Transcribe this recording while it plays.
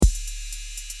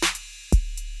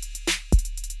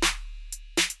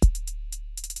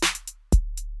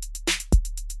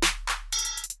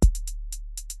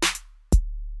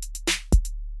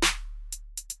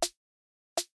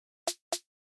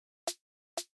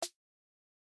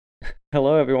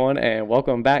Hello, everyone, and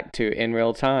welcome back to In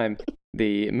Real Time,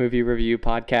 the movie review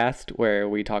podcast where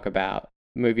we talk about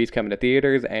movies coming to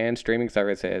theaters and streaming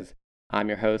services. I'm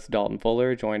your host, Dalton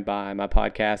Fuller, joined by my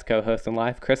podcast co host in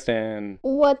life, Kristen.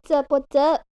 What's up? What's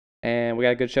up? And we got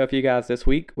a good show for you guys this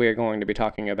week. We are going to be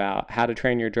talking about How to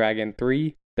Train Your Dragon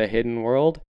 3, The Hidden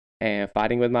World, and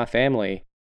Fighting with My Family.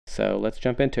 So let's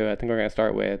jump into it. I think we're going to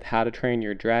start with How to Train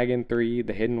Your Dragon 3,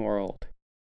 The Hidden World.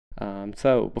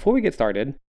 So before we get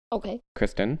started, Okay.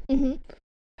 Kristen, Mm-hmm.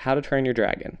 How to Train Your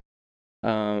Dragon.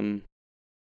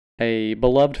 A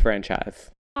beloved franchise.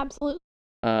 Absolutely.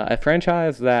 A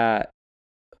franchise that,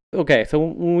 okay, so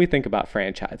when we think about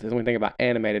franchises, when we think about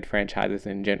animated franchises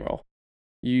in general,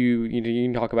 you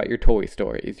can talk about your Toy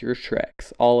Stories, your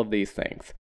Shreks, all of these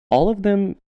things. All of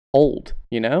them old,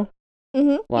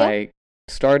 Mm-hmm. Like,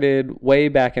 started way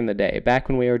back in the day, back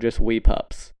when we were just wee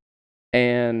pups.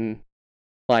 And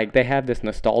like they have this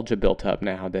nostalgia built up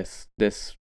now, this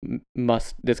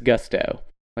gusto.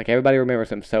 Like everybody remembers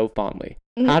them so fondly.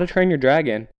 Mm-hmm. How to Train Your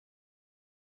Dragon,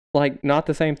 like not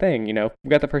the same thing, We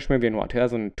got the first movie in what,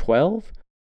 2012?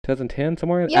 2010,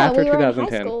 somewhere after we were 2010.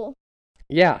 in high school.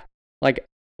 Yeah. Like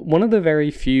one of the very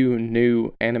few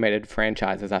new animated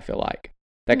franchises I feel like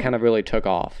that kind of really took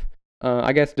off.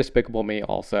 I guess Despicable Me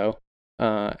also,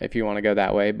 if you want to go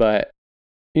that way, but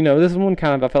this one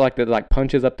kind of, I feel like that like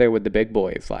punches up there with the big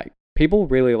boys. Like people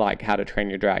really like How to Train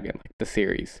Your Dragon, like the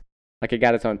series. Like it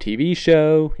got its own TV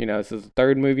show. This is the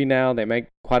third movie now. They make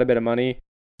quite a bit of money.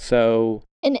 So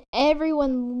And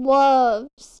everyone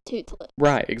loves Toothless.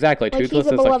 right, exactly. Like Toothless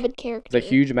he's a is beloved character. a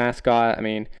huge mascot. I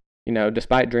mean,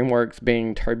 despite DreamWorks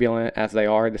being turbulent as they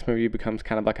are, this movie becomes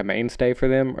kind of like a mainstay for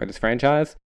them or this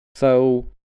franchise. So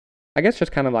I guess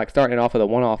just kind of like starting it off with a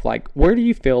one-off, like where do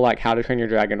you feel like How to Train Your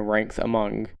Dragon ranks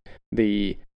among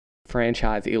the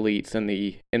franchise elites in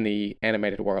the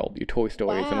animated world, your Toy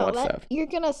Stories and what stuff? You're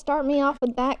gonna start me off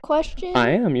with that question? I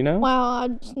am, Wow,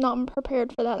 I'm just not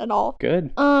prepared for that at all.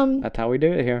 Good. That's how we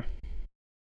do it here.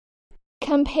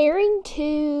 Comparing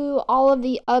to all of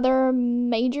the other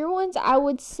major ones, I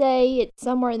would say it's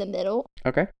somewhere in the middle.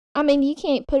 Okay. I mean, you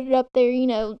can't put it up there,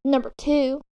 number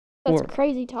 2. That's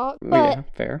crazy talk. But yeah,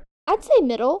 fair. I'd say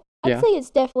middle. I'd say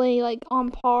it's definitely like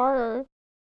on par or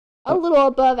a little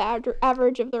above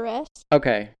average of the rest.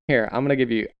 Okay, here I'm gonna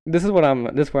give you. This is where I'm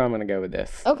gonna go with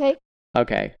this. Okay.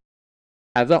 Okay.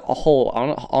 As a whole,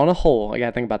 on a whole, I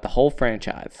gotta think about the whole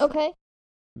franchise. Okay.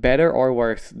 Better or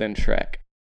worse than Shrek?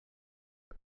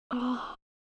 Oh,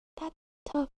 that's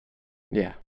tough.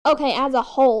 Yeah. Okay, as a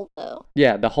whole though.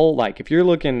 Yeah, the whole, like if you're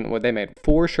looking, what they made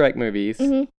 4 Shrek movies.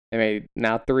 Mm-hmm. They made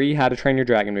now 3 How to Train Your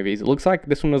Dragon movies. It looks like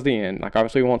this one was the end. Like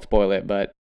obviously we won't spoil it,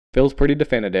 but feels pretty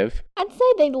definitive. I'd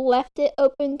say they left it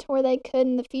open to where they could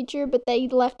in the future, but they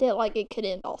left it like it could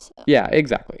end also. Yeah,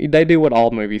 exactly. They do what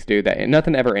all movies do. That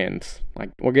nothing ever ends.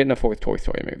 Like we're getting a 4th Toy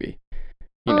Story movie.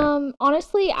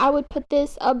 Honestly, I would put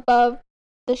this above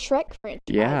the Shrek franchise.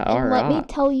 Yeah, all right. Let me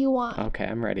tell you why. Okay,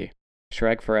 I'm ready.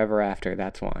 Shrek Forever After.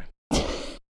 That's why.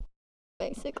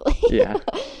 Basically. Yeah.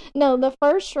 No, the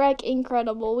first Shrek,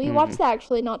 incredible. We watched that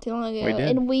actually not too long ago, We did.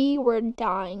 and we were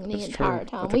dying the entire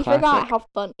time. It's a We forgot classic. how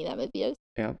funny that movie is.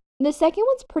 Yeah. The second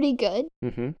one's pretty good,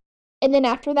 Mm-hmm. and then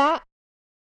after that,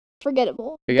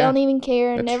 forgettable. Yeah, Don't even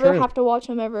care. that's Never true. have to watch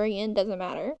them ever again. Doesn't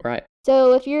matter. Right.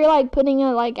 So if you're like putting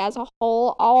it like as a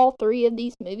whole, all 3 of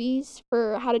these movies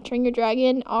for How to Train Your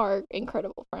Dragon are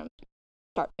incredible from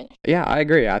start to finish. Yeah, I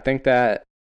agree. I think that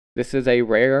this is a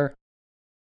rare.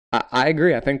 I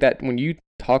agree. I think that when you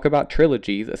talk about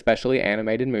trilogies, especially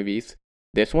animated movies,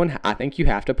 this one, I think you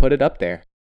have to put it up there.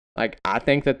 Like, I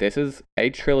think that this is a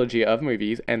trilogy of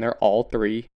movies, and they're all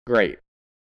 3 great.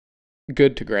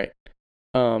 Good to great.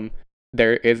 You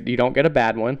don't get a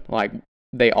bad one. Like,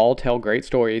 they all tell great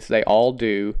stories. They all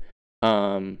do.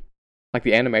 Like,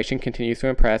 the animation continues to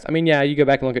impress. I mean, yeah, you go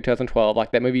back and look at 2012,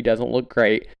 like, that movie doesn't look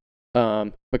great.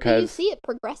 Because you see it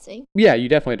progressing. Yeah, you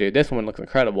definitely do. This one looks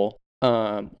incredible.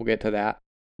 We'll get to that.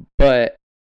 But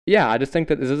yeah, I just think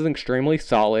that this is an extremely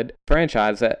solid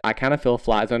franchise that I kind of feel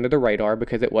flies under the radar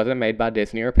because it wasn't made by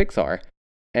Disney or Pixar.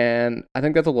 And I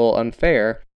think that's a little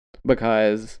unfair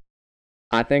because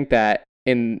I think that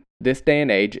in this day and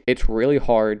age, it's really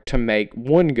hard to make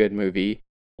one good movie,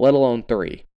 let alone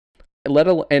 3.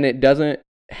 And it doesn't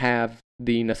have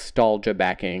the nostalgia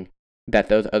backing that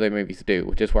those other movies do,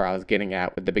 which is where I was getting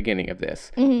at with the beginning of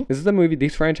this. Mm-hmm. This is a movie,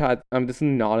 this is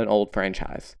not an old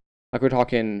franchise. Like we're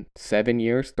talking 7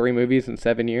 years, 3 movies in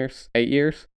 7 years, 8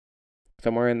 years,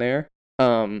 somewhere in there.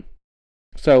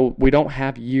 So we don't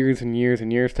have years and years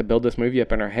and years to build this movie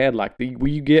up in our head. Like when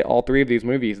you get all 3 of these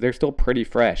movies, they're still pretty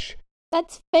fresh.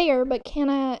 That's fair, but can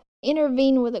I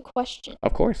intervene with a question?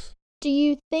 Of course. do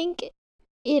you think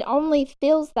it only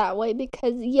feels that way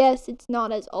because, yes, it's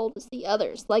not as old as the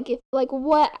others? Like, if, like,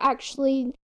 what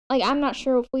actually, like, I'm not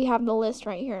sure if we have the list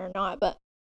right here or not, but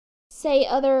say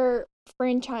other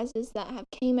franchises that have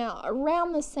came out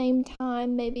around the same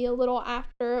time, maybe a little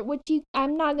after,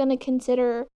 I'm not going to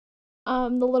consider the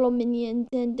Little Minions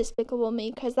and Despicable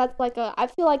Me, because that's like I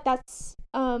feel like that's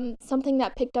something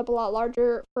that picked up a lot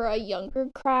larger for a younger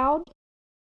crowd.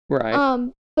 Right.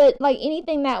 But like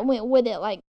anything that went with it,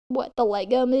 like what the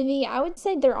Lego Movie, I would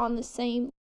say they're on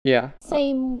the Yeah.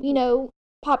 same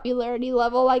popularity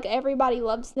level. Like everybody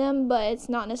loves them, but it's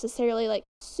not necessarily like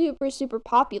super super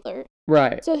popular.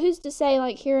 Right. So who's to say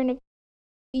like here in a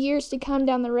years to come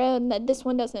down the road that this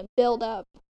one doesn't build up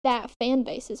that fan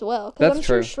base as well? Because I'm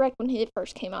sure Shrek, when it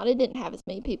first came out, it didn't have as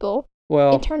many people.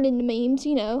 Well, it turned into memes,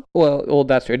 Well,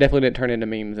 that's true. It definitely didn't turn into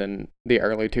memes in the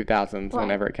early 2000s Right.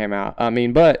 whenever it came out. I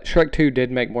mean, but Shrek 2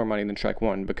 did make more money than Shrek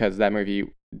 1 because that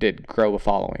movie did grow a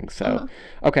following. So,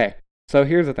 okay. So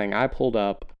here's the thing. I pulled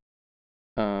up.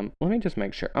 Let me just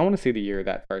make sure. I want to see the year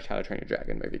that first How to Train Your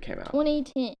Dragon movie came out.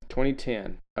 2010.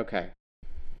 2010. Okay.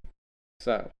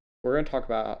 So we're gonna talk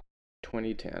about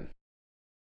 2010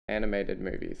 animated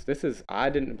movies. I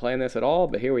didn't plan this at all,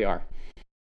 but here we are.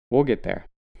 We'll get there.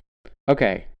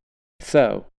 Okay,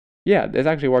 so yeah, this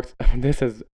actually works. This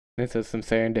is some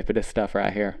serendipitous stuff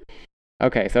right here.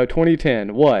 Okay, so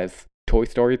 2010 was Toy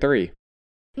Story 3,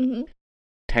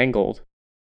 Tangled,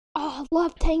 Oh, I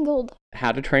love Tangled.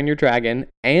 How to Train Your Dragon,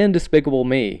 and Despicable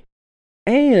Me,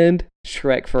 and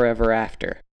Shrek Forever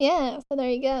After. Yeah, so there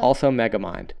you go. Also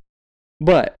Megamind.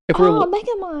 But if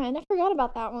Megamind, I forgot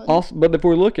about that one. But if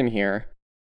we're looking here,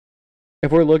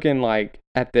 if we're looking like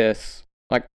at this,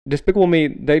 like Despicable Me,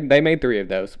 they made 3 of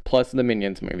those plus the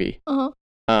Minions movie.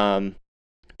 And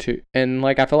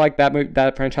like I feel like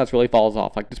that franchise really falls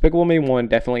off. Like Despicable Me 1,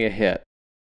 definitely a hit.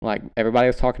 Like everybody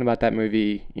was talking about that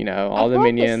movie, all the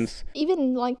Minions.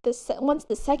 Even like once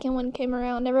the second one came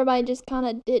around, everybody just kind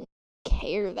of didn't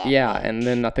care that much. And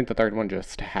then I think the third one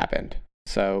just happened.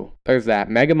 So there's that.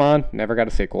 Megamind never got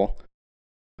a sequel.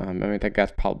 I think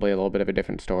that's probably a little bit of a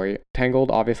different story.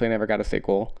 Tangled obviously never got a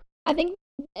sequel. I think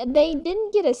they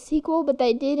didn't get a sequel, but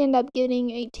they did end up getting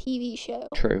a TV show.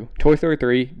 True. Toy Story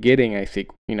 3 getting a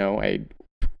sequel, a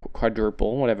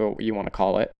quadruple, whatever you want to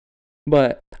call it.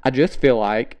 But I just feel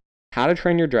like How to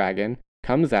Train Your Dragon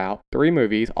comes out, 3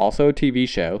 movies, also a TV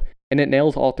show, and it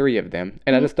nails all 3 of them.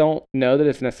 And I just don't know that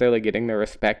it's necessarily getting the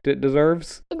respect it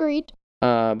deserves. Agreed.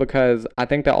 Because I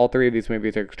think that all 3 of these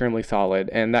movies are extremely solid,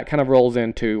 and that kind of rolls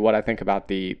into what I think about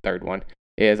the third one,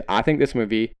 is I think this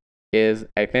movie is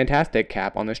a fantastic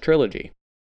cap on this trilogy.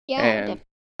 Yeah. And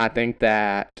I think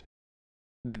that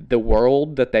the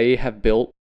world that they have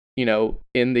built,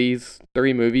 in these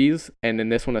 3 movies, and in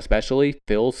this one especially,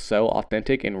 feels so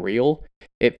authentic and real.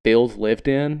 It feels lived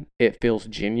in. It feels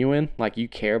genuine. Like, you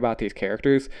care about these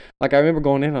characters. Like, I remember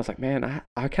going in and I was like, man,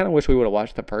 I kind of wish we would have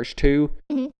watched the first 2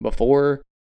 before,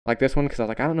 like, this one, because I was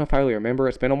like, I don't know if I really remember.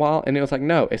 It's been a while. And it was like,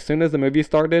 no, as soon as the movie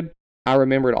started, I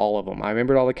remembered all of them. I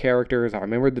remembered all the characters. I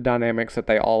remembered the dynamics that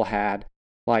they all had.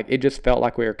 Like, it just felt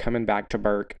like we were coming back to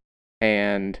Berk,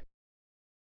 and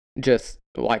just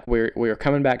like we were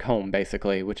coming back home,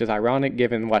 basically, which is ironic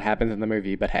given what happens in the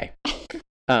movie, but hey.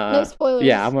 No spoilers.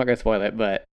 Yeah, I'm not gonna spoil it,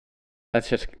 but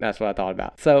that's what I thought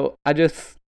about. So I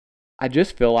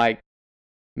just feel like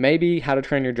maybe How to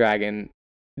Train Your Dragon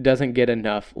doesn't get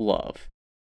enough love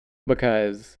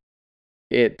because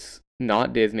it's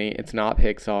not Disney, it's not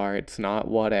Pixar, it's not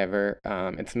whatever.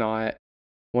 It's not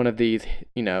one of these,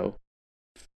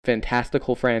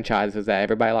 fantastical franchises that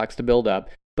everybody likes to build up.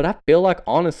 But I feel like,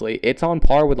 honestly, it's on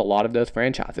par with a lot of those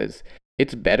franchises.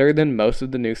 It's better than most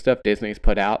of the new stuff Disney's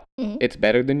put out. It's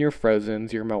better than your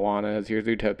Frozens, your Moanas, your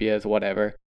Zootopias,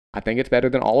 whatever. I think it's better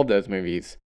than all of those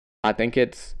movies. I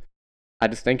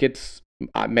just think it's,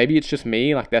 maybe it's just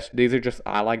me. Like,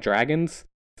 I like dragons,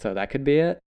 so that could be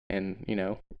it. And,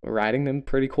 riding them,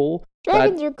 pretty cool.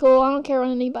 Dragons are cool. I don't care what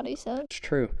anybody says. It's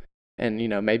true. And,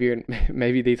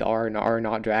 maybe these are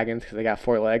not dragons because they got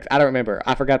 4 legs. I don't remember.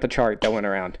 I forgot the chart that went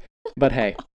around. But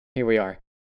hey, here we are.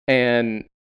 And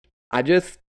it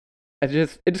just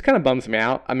kind of bums me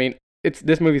out. I mean,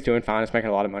 this movie's doing fine. It's making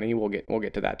a lot of money. We'll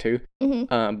get to that too.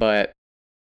 But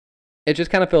it just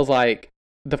kind of feels like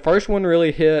the first one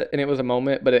really hit and it was a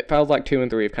moment, but it feels like 2 and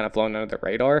 3 have kind of flown under the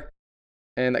radar.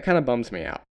 And that kind of bums me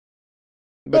out.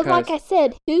 But like I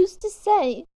said, who's to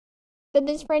say that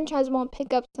this franchise won't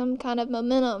pick up some kind of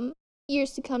momentum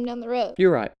years to come down the road?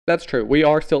 You're right. That's true. We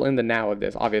are still in the now of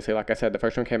this. Obviously, like I said, the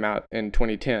first one came out in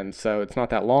 2010, so it's not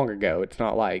that long ago. It's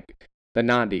not like the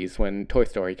 90s when Toy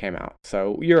Story came out.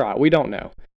 So you're right. We don't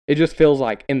know. it just feels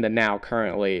like in the now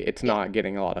currently it's Yeah. not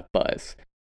getting a lot of buzz.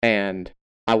 And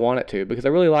I want it to because I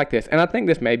really like this. And I think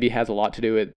this maybe has a lot to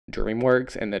do with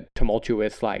DreamWorks and the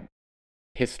tumultuous like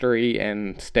history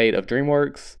and state of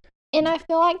DreamWorks. And I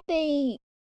feel like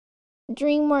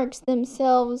DreamWorks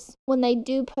themselves, when they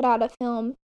do put out a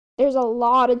film, there's a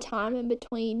lot of time in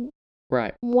between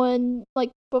Right. one,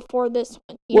 like, before this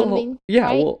one. You know what I Well, mean? yeah,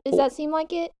 Right? well- Does that seem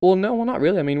like it? Well, no, well, not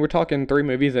really. I mean, we're talking 3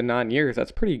 movies in 9 years.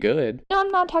 That's pretty good. No,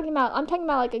 I'm talking about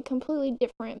like a completely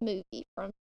different movie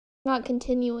from not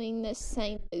continuing this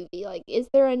same movie. Like, is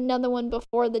there another one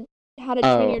before the How to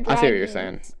Train Your Oh, Dragon? I see what you're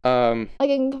saying. Like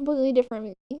a completely different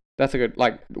movie. That's a good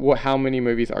like. How many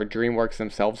movies are DreamWorks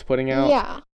themselves putting out?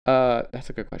 Yeah. That's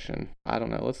a good question. I don't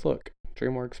know. Let's look.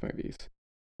 DreamWorks movies.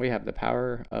 We have the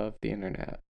power of the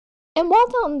internet. And while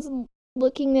Dalton's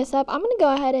looking this up, I'm going to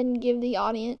go ahead and give the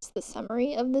audience the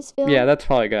summary of this film. Yeah, that's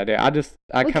probably a good idea.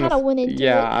 I We kind kinda of went into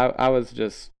yeah. it. I was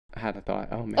just had a thought.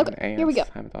 Oh man, Okay, ants. here we go. I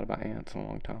haven't thought about ants in a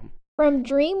long time. From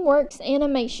DreamWorks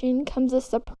Animation comes a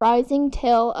surprising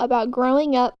tale about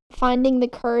growing up, finding the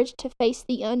courage to face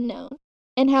the unknown,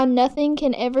 and how nothing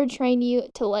can ever train you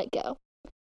to let go.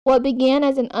 What began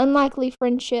as an unlikely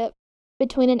friendship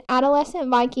between an adolescent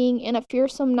Viking and a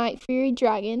fearsome night fury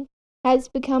dragon has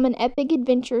become an epic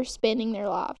adventure spanning their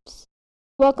lives.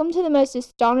 Welcome to the most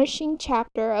astonishing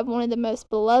chapter of one of the most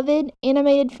beloved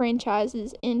animated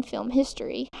franchises in film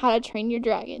history, How to Train Your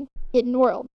Dragon: Hidden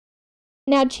World.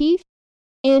 Now chief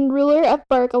and ruler of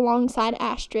Berk alongside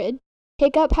Astrid,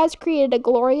 Hiccup has created a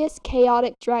glorious,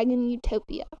 chaotic dragon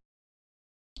utopia.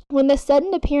 When the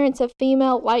sudden appearance of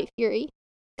female Light Fury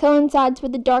coincides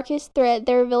with the darkest threat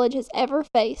their village has ever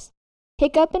faced,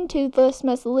 Hiccup and Toothless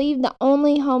must leave the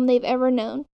only home they've ever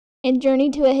known and journey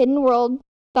to a hidden world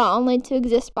thought only to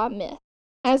exist by myth.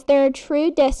 As their true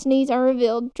destinies are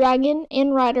revealed, Dragon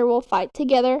and Rider will fight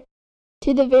together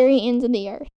to the very ends of the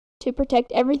earth to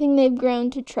protect everything they've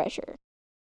grown to treasure.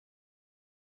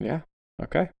 Yeah.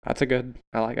 Okay. That's a good.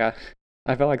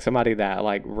 I feel like somebody that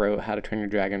like wrote How to Train Your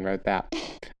Dragon wrote that.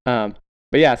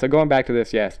 But yeah. So going back to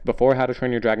this, yes. Before How to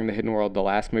Train Your Dragon: The Hidden World, the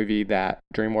last movie that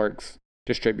DreamWorks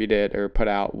distributed or put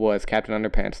out was Captain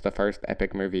Underpants, the first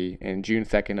epic movie in June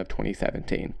 2nd of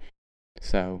 2017.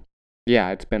 So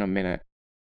yeah, it's been a minute,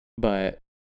 but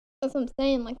That's what I'm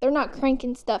saying. Like, they're not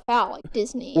cranking stuff out like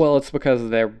Disney. well, it's because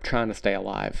they're trying to stay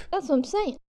alive. That's what I'm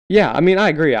saying. Yeah, I mean, I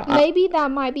agree. Maybe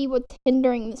that might be what's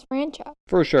hindering this franchise.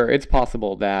 For sure, it's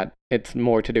possible that it's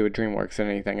more to do with DreamWorks than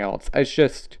anything else. It's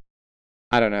just,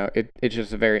 I don't know. It's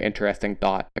just a very interesting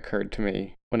thought occurred to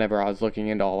me whenever I was looking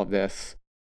into all of this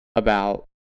about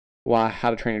why How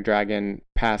to Train Your Dragon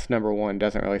past number 1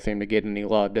 doesn't really seem to get any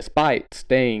love, despite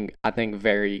staying, I think,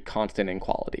 very constant in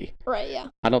quality. Right, yeah.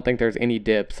 I don't think there's any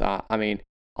dips. I mean,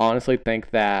 honestly think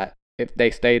that if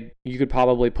they stayed, you could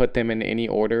probably put them in any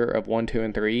order of 1, 2,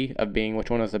 and 3 of being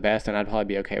which one was the best, and I'd probably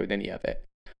be okay with any of it.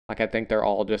 Like, I think they're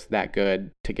all just that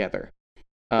good together.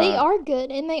 They are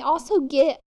good, and they also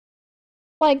get,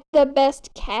 like, the best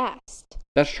cast.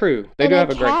 That's true. They do have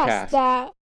a great cast.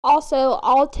 That also,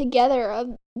 all together,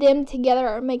 of them together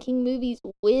are making movies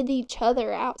with each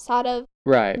other outside of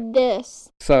Right. this.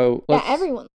 So, That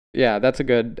everyone. Yeah, that's a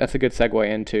good segue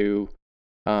into,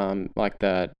 like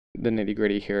the nitty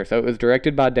gritty here. So it was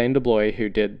directed by Dane DeBlois, who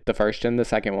did the first and the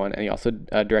second one, and he also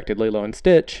directed Lilo and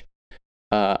Stitch,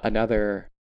 another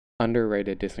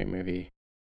underrated Disney movie,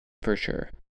 for sure.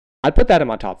 I'd put that in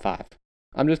my top 5.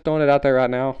 I'm just throwing it out there right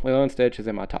now. Lilo and Stitch is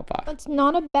in my top 5. That's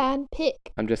not a bad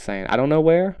pick. I'm just saying. I don't know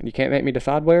where. You can't make me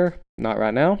decide where. Not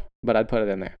right now, but I'd put it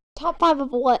in there. Top 5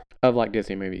 of what? Of like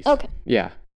Disney movies. Okay.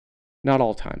 Yeah. Not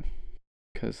all time.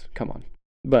 Because, come on.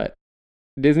 But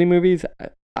Disney movies,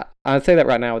 I'd say that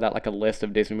right now without like a list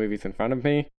of Disney movies in front of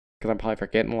me, because I'm probably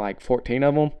forgetting like 14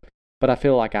 of them. But I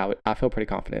feel like I feel pretty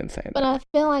confident in saying But that.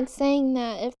 I feel like saying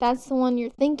that if that's the one you're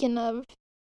thinking of,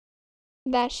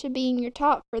 that should be in your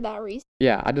top for that reason.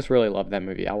 Yeah, I just really love that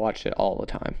movie. I watched it all the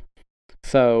time.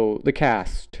 So, the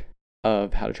cast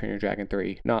of How to Train Your Dragon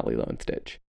 3, not Lilo and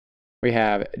Stitch. We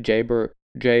have Jay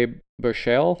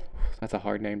Baruchel. That's a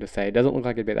hard name to say. It doesn't look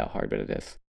like it'd be that hard, but it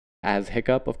is. As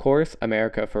Hiccup, of course.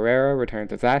 America Ferrera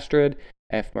returns as Astrid.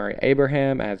 F. Murray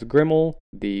Abraham as Grimmel.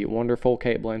 The wonderful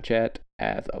Cate Blanchett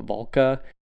as Volca.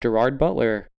 Gerard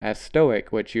Butler as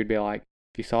Stoic, which you'd be like,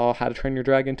 if you saw How to Train Your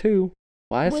Dragon 2,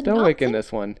 why is Would not Stoic in think-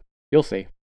 this one? You'll see.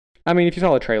 I mean, if you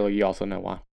saw the trailer, you also know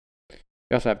why.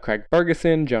 We also have Craig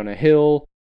Ferguson, Jonah Hill,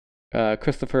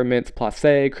 Christopher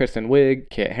Mintz-Plasse, Kristen Wiig,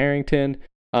 Kit Harington,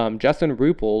 Justin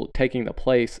Rupel taking the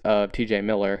place of TJ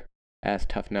Miller as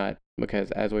Tough Nut,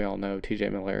 because as we all know, TJ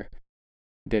Miller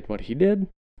did what he did.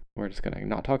 We're just going to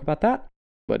not talk about that,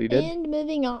 but he did. And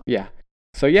moving on. Yeah.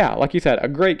 So yeah, like you said, a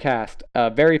great cast,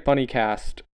 a very funny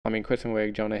cast. I mean, Kristen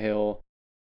Wiig, Jonah Hill,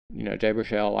 Jay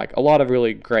Baruchel, like a lot of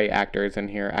really great actors in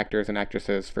here, actors and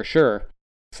actresses for sure.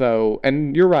 So,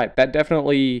 and you're right, that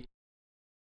definitely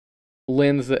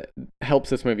helps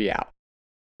this movie out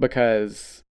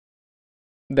because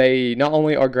they not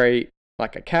only are great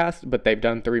like a cast, but they've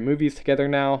done 3 movies together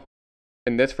now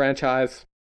in this franchise.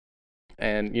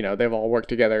 And, they've all worked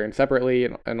together and separately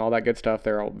and all that good stuff.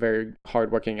 They're all very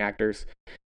hardworking actors.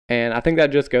 And I think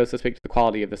that just goes to speak to the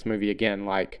quality of this movie again.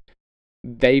 Like,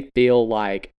 they feel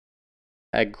like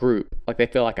a group. Like, they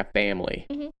feel like a family.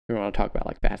 Mm-hmm. We want to talk about,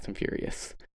 like, Fast and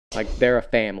Furious. Like, they're a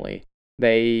family.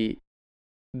 They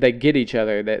get each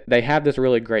other. That they have this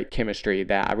really great chemistry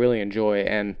that I really enjoy.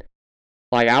 And,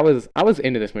 like, I was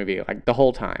into this movie, like, the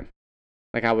whole time.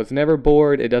 Like, I was never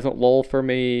bored. It doesn't lull for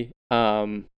me.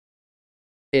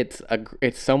 It's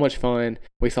so much fun.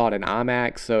 We saw it in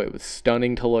IMAX, so it was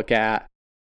stunning to look at.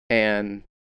 And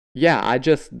yeah, I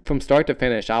just from start to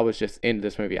finish, I was just into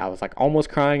this movie. I was like almost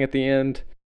crying at the end.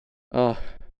 Oh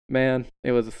man,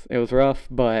 it was rough,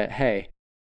 but hey,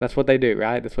 that's what they do,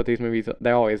 right? That's what these movies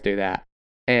they always do that.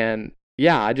 And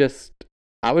yeah, I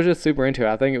was just super into it.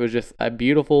 I think it was just a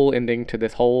beautiful ending to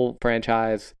this whole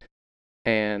franchise,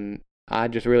 and I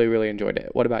just really really enjoyed it.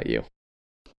 What about you?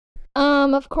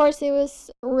 Of course, it was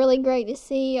really great to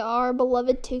see our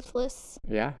beloved Toothless.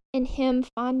 Yeah. And him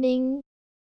finding,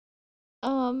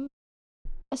 a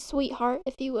sweetheart,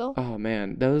 if you will. Oh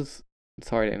man,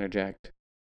 sorry to interject,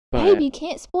 Babe, but you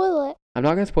can't spoil it. I'm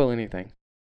not gonna spoil anything.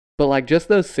 But like just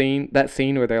that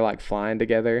scene where they're like flying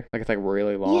together, like it's like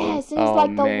really long. Yes, it was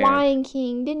like the Lion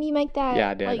King. Didn't you make that? Yeah,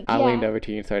 I did. Like, I leaned over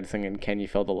to you and started singing "Can You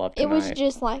Feel the Love Tonight." It was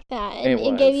just like that, and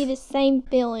it gave you the same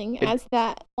feeling as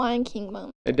that Lion King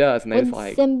moment. It does, and with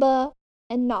like Simba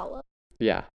and Nala.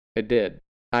 Yeah, it did.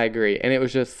 I agree, and it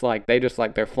was just like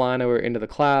they're flying over into the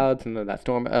clouds, and then that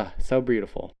storm. So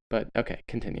beautiful. But okay,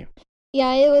 continue.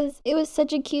 Yeah, it was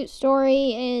such a cute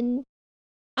story, and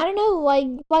I don't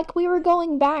know, like we were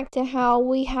going back to how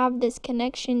we have this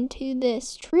connection to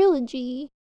this trilogy.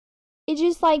 It's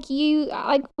just like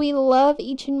we love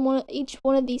each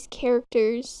one of these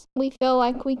characters. We feel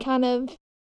like we kind of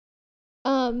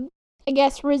I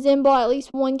guess resemble at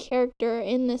least one character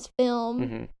in this film.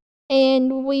 Mm-hmm.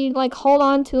 And we like hold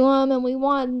on to them, and we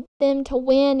want them to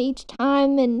win each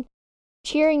time and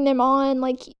cheering them on.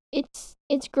 Like it's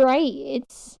great.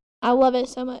 I love it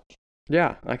so much.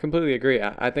 Yeah, I completely agree.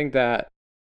 I think that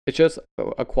it's just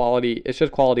a quality. It's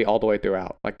just quality all the way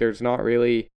throughout. Like there's not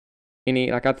really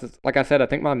any like I said. I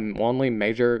think my only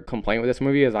major complaint with this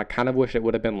movie is I kind of wish it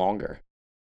would have been longer.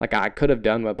 Like I could have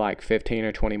done with like 15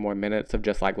 or 20 more minutes of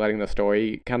just like letting the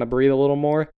story kind of breathe a little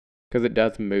more because it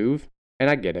does move. And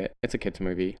I get it. It's a kids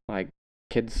movie. Like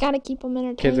kids gotta keep them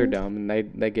entertained. Kids are dumb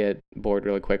and they get bored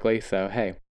really quickly. So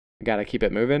hey, gotta keep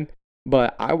it moving.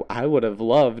 But I would have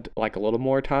loved like a little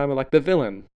more time with like the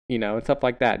villain, and stuff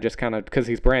like that. Just kind of because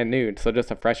he's brand new, so just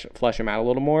to flesh him out a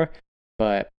little more.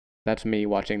 But that's me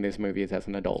watching these movies as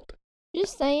an adult.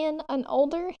 Just saying, an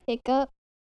older Hiccup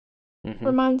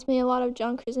reminds me a lot of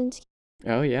John Krasinski.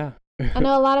 Oh yeah. I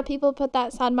know a lot of people put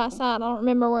that side by side. I don't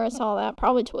remember where I saw that.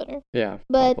 Probably Twitter. Yeah,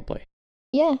 but probably.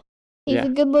 Yeah, he's a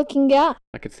good-looking guy.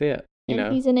 I could see it.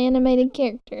 He's an animated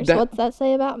character. So what's that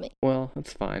say about me? Well,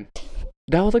 that's fine.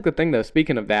 That was like the thing though.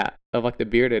 Speaking of that, of like the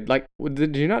bearded, like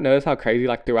did you not notice how crazy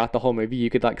like throughout the whole movie you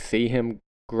could like see him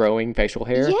growing facial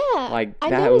hair? Yeah, like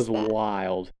that was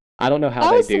wild. I don't know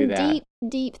how they do that. That was some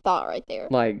deep thought right there.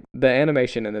 Like the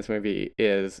animation in this movie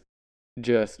is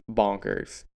just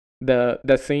bonkers.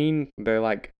 The scene they're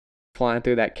like flying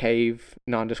through that cave,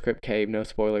 nondescript cave, no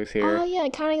spoilers here. Oh yeah,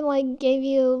 it kind of like gave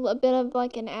you a bit of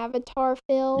like an Avatar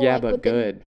feel. Yeah, like, but with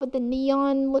good. With the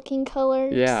neon looking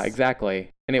colors. Yeah,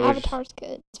 exactly. And Avatar's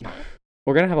good. It's fine.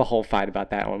 We're gonna have a whole fight about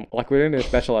that one. Like we're gonna do a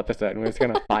special episode, and we're just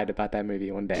gonna fight about that movie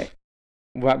one day,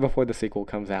 right before the sequel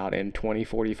comes out in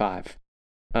 2045.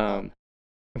 We'll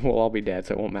all be dead,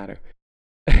 so it won't matter.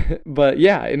 But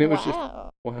yeah, and it was just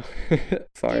wow.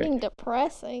 Sorry. Getting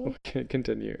depressing.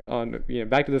 Continue on.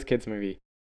 Back to this kids movie.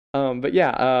 But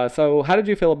yeah. So how did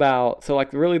you feel about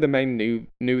like really the main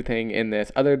new thing in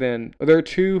this? Other than there are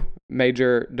 2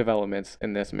 major developments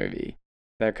in this movie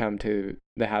that come to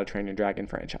the How to Train Your Dragon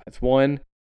franchise. One,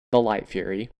 the Light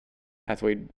Fury, as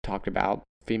we talked about,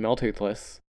 female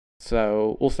Toothless.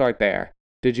 So we'll start there.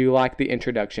 Did you like the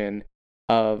introduction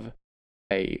of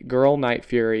a girl Night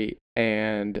Fury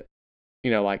and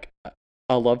like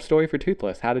a love story for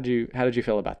Toothless? How did you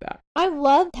feel about that? I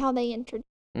loved how they introduced.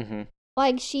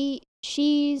 Like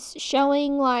she's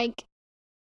showing like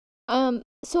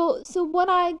so what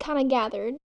I kind of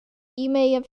gathered, you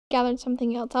may have gathered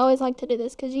something else. I always like to do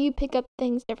this because you pick up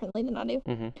things differently than I do.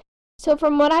 Mm-hmm. So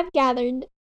from what I've gathered,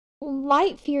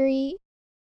 Light Fury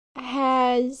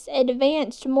has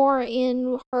advanced more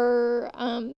in her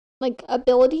like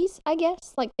abilities, I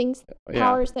guess, like things,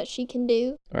 powers that she can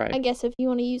do. Right. I guess if you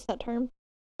want to use that term.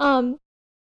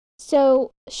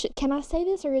 So can I say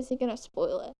this or is it gonna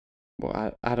spoil it?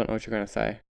 Well, I don't know what you're gonna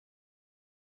say.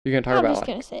 You're gonna talk I'm about. just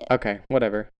gonna say it. Okay,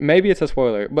 whatever. Maybe it's a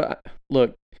spoiler, but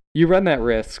look, you run that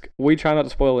risk. We try not to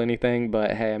spoil anything,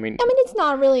 but hey, I mean, it's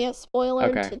not really a spoiler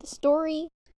Okay. to the story,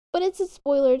 but it's a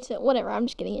spoiler to whatever. I'm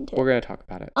just getting into we're it. gonna talk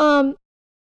about it.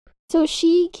 So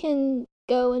she can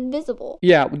go invisible.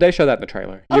 Yeah, they show that in the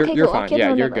trailer. You're Okay, you're cool. I fine. couldn't Yeah,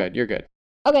 remember. you're good.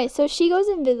 Okay, so she goes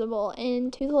invisible,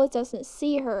 and Toothless doesn't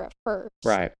see her at first.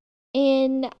 Right.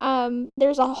 And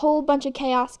there's a whole bunch of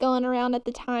chaos going around at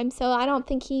the time, so I don't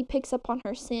think he picks up on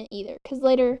her scent either, because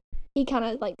later he kind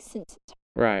of like senses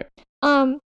her. Right.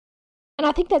 And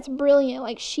I think that's brilliant.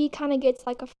 Like she kind of gets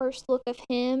like a first look of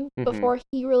him before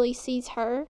he really sees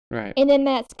her. Right. And then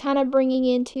that's kind of bringing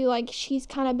into like she's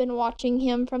kind of been watching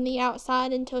him from the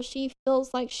outside until she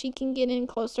feels like she can get in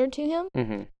closer to him.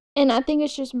 Mm-hmm. And I think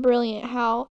it's just brilliant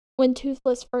how when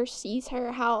Toothless first sees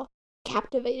her, how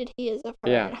captivated he is of her.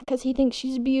 Yeah. Because he thinks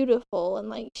she's beautiful and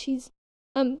like she's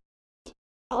like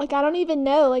I don't even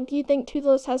know. Like, do you think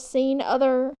Toothless has seen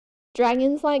other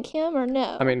dragons like him or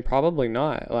no? I mean, probably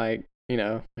not. Like, you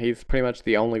know, he's pretty much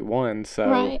the only one, so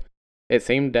right. It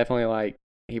seemed definitely like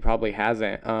he probably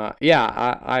hasn't.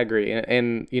 Yeah, I agree.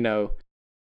 And you know,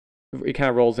 it kind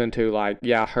of rolls into like,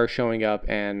 yeah, her showing up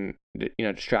and, you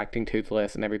know, distracting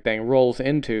Toothless and everything rolls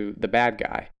into the bad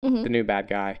guy, the new bad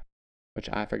guy, which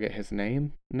I forget his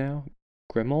name now.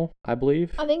 Grimmel, I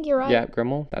believe. I think you're right. Yeah,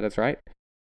 Grimmel, that is right.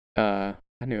 I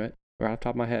knew it right off the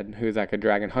top of my head. Who's like a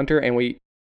dragon hunter, and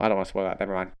I don't want to spoil that.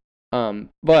 Never mind.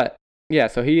 But yeah,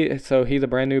 so he's a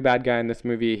brand new bad guy in this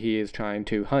movie. He is trying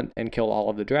to hunt and kill all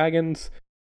of the dragons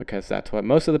because that's what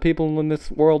most of the people in this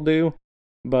world do.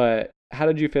 But how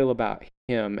did you feel about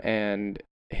him and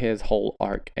his whole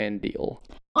arc and deal?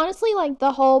 Honestly, like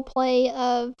the whole play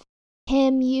of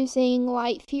him using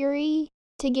Light Fury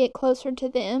to get closer to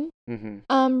them,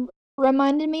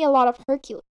 reminded me a lot of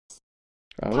Hercules.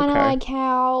 Okay. Kind of like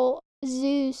how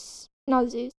Hades.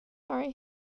 What's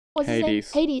his name?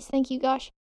 Hades. Thank you,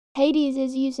 gosh. Hades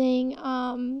is using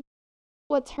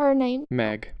what's her name?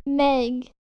 Meg.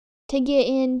 To get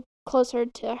in closer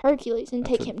to Hercules and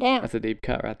take him down. That's a deep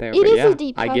cut right there. It is a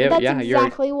deep cut. That's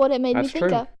exactly what it made me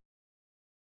think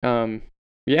of.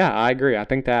 Yeah, I agree. I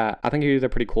think he was a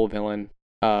pretty cool villain.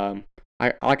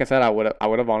 Like I said, I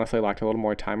would have honestly liked a little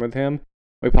more time with him.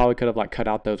 We probably could have like cut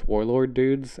out those warlord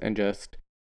dudes and just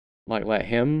like let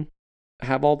him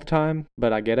have all the time,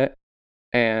 but I get it.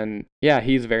 And yeah,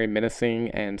 he's very menacing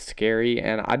and scary,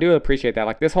 and I do appreciate that.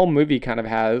 Like this whole movie kind of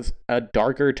has a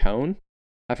darker tone,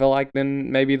 I feel like,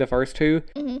 than maybe the first two.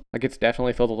 Like it's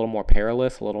definitely feels a little more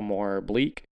perilous, a little more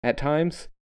bleak at times.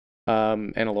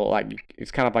 And a little like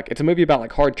it's kind of like it's a movie about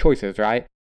like hard choices, right?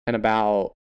 And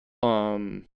about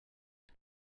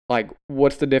like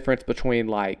what's the difference between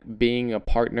like being a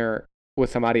partner with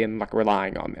somebody and like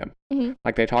relying on them.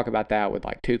 Like they talk about that with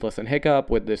like Toothless and Hiccup,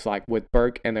 with this like with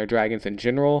Berk and their dragons in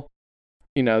general.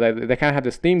 You know, they kind of have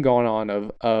this theme going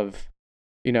on of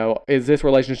you know, is this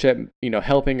relationship, you know,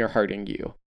 helping or hurting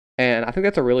you? And I think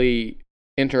that's a really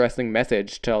interesting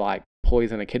message to like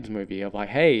poise in a kids movie of like,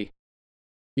 hey,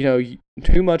 you know,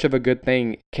 too much of a good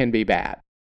thing can be bad.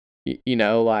 You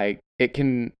know, like it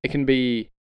can be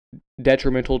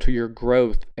detrimental to your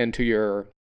growth and to your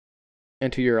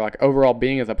like overall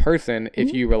being as a person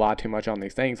if you rely too much on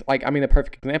these things. Like, I mean, the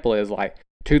perfect example is like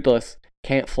Toothless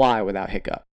can't fly without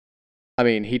Hiccup. I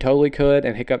mean, he totally could,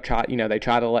 and Hiccup they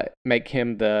try to make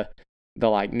him the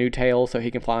like new tail so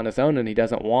he can fly on his own, and he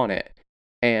doesn't want it.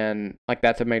 And like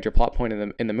that's a major plot point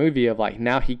in the movie of like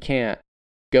now he can't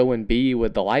go and be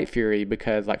with the Light Fury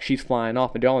because like she's flying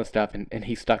off and doing all this stuff, and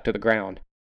he's stuck to the ground.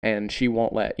 And she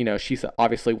won't let, you know, she's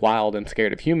obviously wild and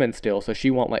scared of humans still, so she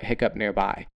won't let Hiccup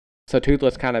nearby. So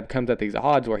Toothless kind of comes at these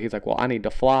odds where he's like, well, I need to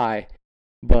fly,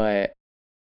 but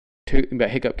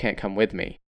Hiccup can't come with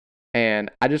me.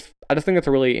 And I just think it's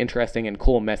a really interesting and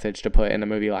cool message to put in a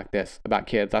movie like this about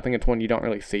kids. I think it's one you don't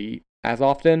really see as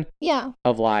often. Yeah.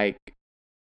 Of like,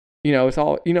 you know, it's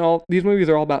all, you know, these movies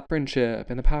are all about friendship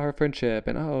and the power of friendship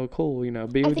and, oh, cool, you know,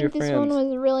 be with your friends. I think this one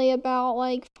was really about,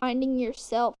 like, finding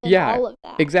yourself and all of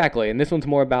that. Exactly. And this one's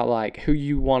more about, like, who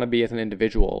you want to be as an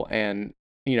individual and,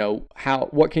 you know,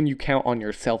 what can you count on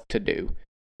yourself to do?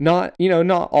 Not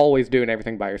always doing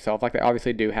everything by yourself. Like, they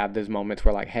obviously do have those moments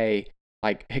where, like, hey,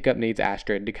 like, Hiccup needs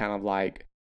Astrid to kind of, like,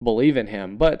 believe in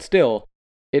him. But still,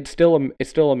 it's still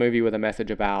a movie with a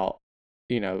message about,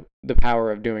 the power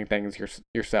of doing things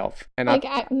yourself. And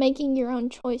like making your own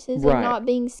choices Right. and not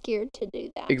being scared to do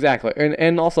that. Exactly.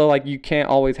 And also, like, you can't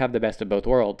always have the best of both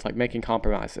worlds, like making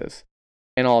compromises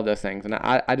and all of those things. And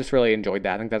I just really enjoyed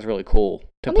that. I think that's really cool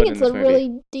to I put think in it's this a movie.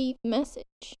 really deep message.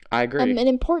 I agree. An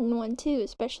important one too,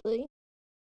 especially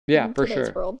Yeah, in for today's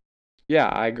sure. world. Yeah,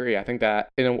 I agree. I think that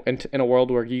in a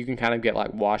world where you can kind of get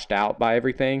like washed out by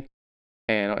everything,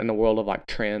 and in a world of like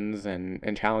trends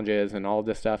and challenges and all of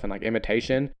this stuff and like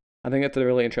imitation, I think it's a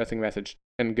really interesting message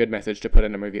and good message to put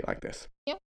in a movie like this.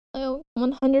 Yeah, I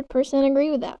 100%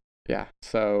 agree with that. Yeah.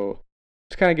 So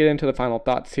to kind of get into the final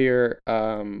thoughts here,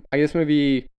 I guess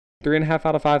movie 3.5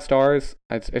 out of 5 stars.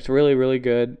 It's really, really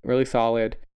good, really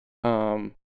solid. I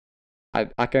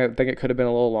think it could have been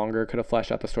a little longer, could have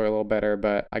fleshed out the story a little better,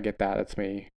 but I get that. It's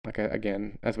me. Like,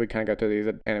 again, as we kind of go through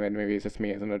these animated movies, it's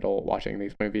me as an adult watching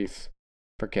these movies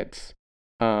for kids.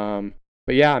 But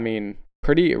yeah, I mean,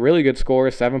 really good score,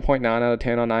 7.9 out of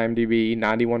 10 on IMDb,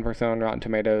 91% on Rotten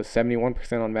Tomatoes,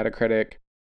 71% on Metacritic.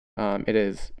 It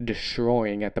is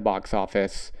destroying at the box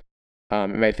office. It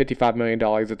made $55 million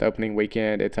at the opening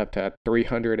weekend. It's up to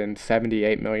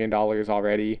 $378 million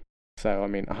already. So, I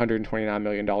mean, $129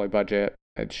 million budget.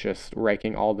 It's just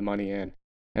raking all the money in.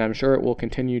 And I'm sure it will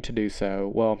continue to do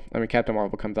so. Well, I mean, Captain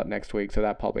Marvel comes out next week, so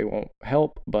that probably won't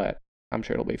help, but I'm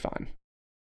sure it'll be fine.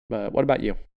 But what about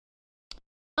you?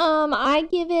 I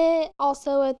give it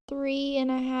also a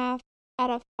 3.5 out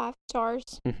of 5 stars.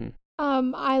 Mm-hmm.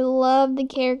 I love the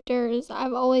characters.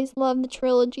 I've always loved the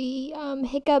trilogy.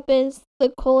 Hiccup is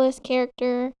the coolest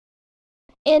character.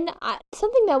 And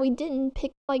something that we didn't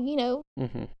pick, like,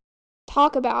 Mm-hmm.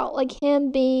 talk about, like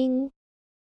him being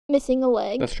missing a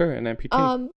leg. That's true, an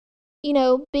amputee.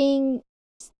 Being,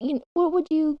 what would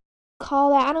you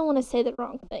call that? I don't want to say the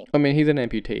wrong thing. I mean, he's an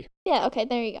amputee. Yeah, okay,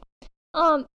 there you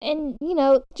go. And,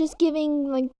 just giving,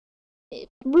 like,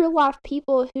 real life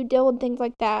people who deal with things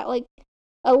like that, like,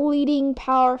 a leading,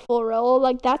 powerful role,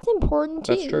 like, that's important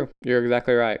too. That's true. You're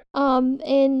exactly right.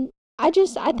 And I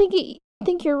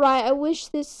think you're right. I wish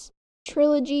this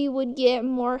trilogy would get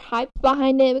more hype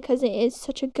behind it because it is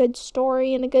such a good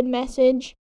story and a good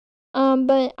message.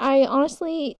 But I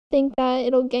honestly think that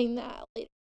it'll gain that later.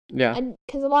 Yeah.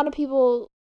 Because a lot of people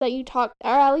that you talk,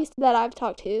 or at least that I've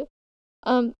talked to,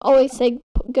 always say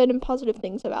good and positive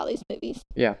things about these movies.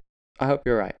 Yeah, I hope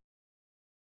you're right.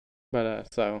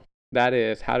 But so that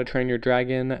is How to Train Your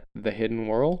Dragon: The Hidden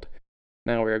World.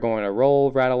 Now we are going to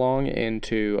roll right along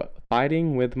into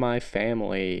Fighting with My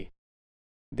Family.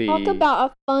 Talk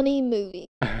about a funny movie.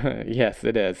 Yes,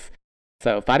 it is.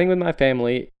 So Fighting with My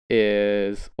Family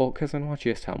is, well, because I want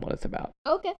you to tell them what it's about.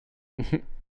 Okay.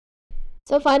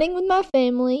 So Fighting with My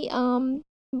Family,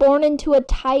 born into a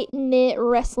tight-knit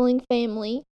wrestling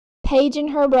family, Paige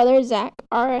and her brother Zach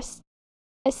are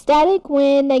ecstatic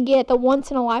when they get the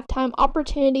once-in-a-lifetime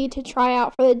opportunity to try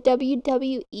out for the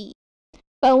WWE.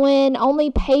 But when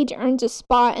only Paige earns a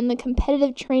spot in the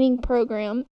competitive training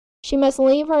program, she must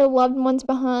leave her loved ones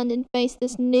behind and face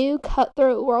this new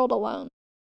cutthroat world alone.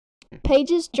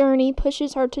 Paige's journey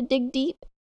pushes her to dig deep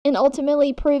and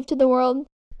ultimately prove to the world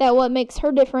that what makes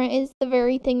her different is the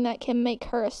very thing that can make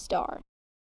her a star.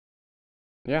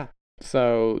 Yeah.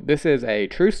 So this is a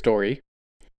true story,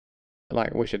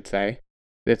 like we should say.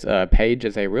 It's Paige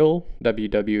is a real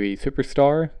WWE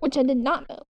superstar, which I did not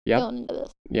know. Yep. Going into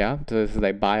this. Yeah. So this is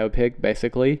a biopic,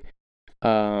 basically.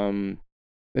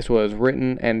 This was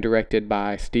written and directed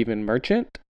by Stephen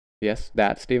Merchant. Yes,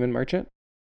 that's Stephen Merchant.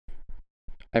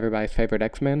 Everybody's favorite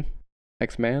X-Man,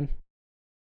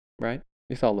 right?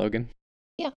 You saw Logan.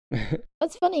 Yeah.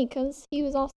 That's funny because he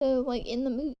was also like in the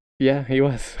movie. Yeah, he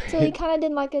was. So he kind of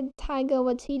did like a Taika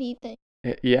Waititi thing.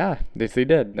 Yeah, yes he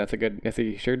did. Yes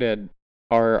he sure did.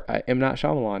 Or M. Night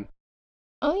Shyamalan.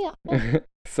 Oh yeah.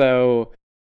 So,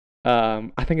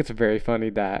 I think it's very funny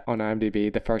that on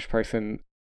IMDb the first person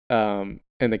in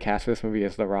the cast of this movie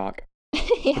is The Rock.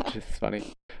 Yeah. Which is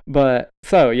funny. But,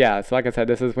 so like I said,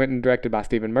 this is written and directed by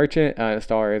Stephen Merchant. It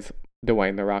stars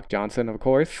Dwayne The Rock Johnson, of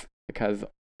course, because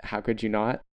how could you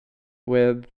not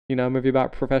with, a movie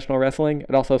about professional wrestling?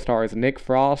 It also stars Nick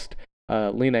Frost,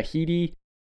 Lena Headey,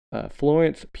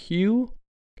 Florence Pugh,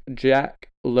 Jack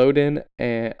Lowden,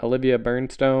 and Olivia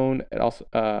Bernstone. It also,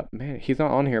 man, he's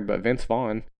not on here, but Vince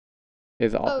Vaughn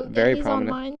is very he's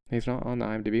prominent. On mine. He's not on the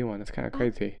IMDb one. It's kind of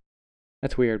crazy.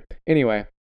 That's weird. Anyway,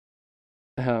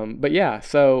 but yeah,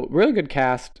 so really good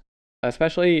cast,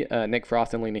 especially Nick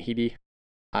Frost and Lena Headey.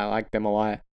 I like them a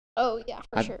lot. Oh yeah,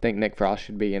 for sure. I think Nick Frost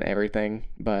should be in everything,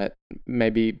 but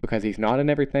maybe because he's not in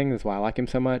everything, that's why I like him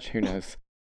so much. Who knows?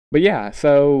 But yeah,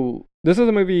 so this is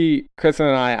a movie Kristen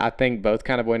and I think, both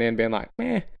kind of went in being like,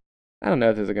 meh, I don't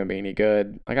know if this is going to be any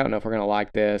good. Like, I don't know if we're going to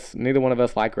like this. Neither one of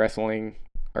us like wrestling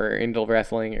or into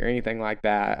wrestling or anything like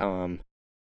that. Well,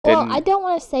 I don't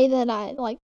want to say that I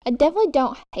definitely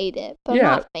don't hate it, but I'm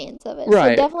not fans of it.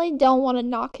 Right. So definitely don't want to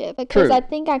knock it because I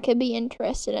think I could be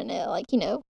interested in it. Like,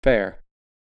 Fair.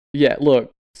 Yeah,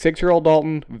 look, 6-year-old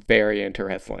Dalton, very into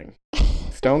wrestling.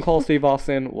 Stone Cold Steve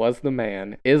Austin was the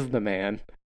man, is the man,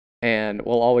 and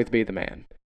will always be the man.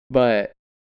 But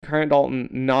current Dalton,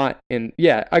 not in.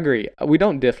 Yeah, I agree. We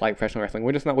don't dislike professional wrestling.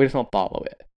 We just don't follow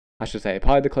it. I should say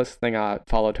probably the closest thing I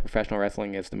follow to professional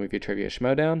wrestling is the movie Trivia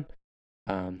Schmodown.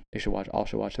 You should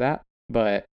watch that.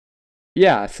 But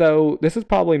yeah, so this is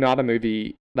probably not a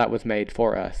movie that was made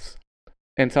for us,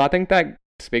 and so I think that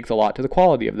speaks a lot to the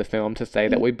quality of the film to say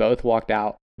that we both walked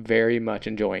out very much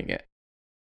enjoying it.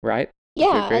 Right?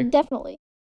 Yeah, definitely.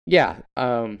 Yeah.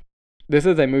 This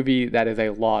is a movie that is a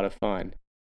lot of fun.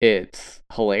 It's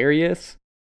hilarious.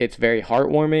 It's very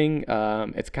heartwarming.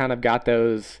 It's kind of got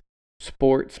those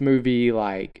sports movie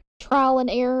like trial and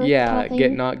error. Yeah,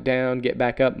 get knocked down, get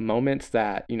back up moments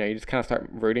that you just kind of start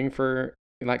rooting for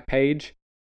like Paige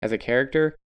as a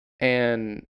character.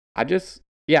 And I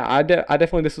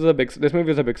definitely this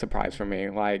movie is a big surprise for me.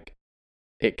 Like,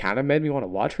 it kind of made me want to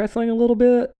watch wrestling a little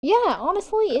bit. Yeah,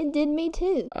 honestly, it did me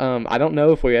too. I don't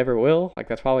know if we ever will. Like,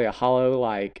 that's probably a hollow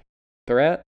like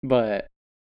threat, but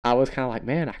I was kind of like,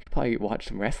 man, I could probably watch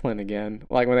some wrestling again.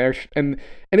 Like when they were, and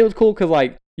it was cool because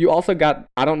like you also got,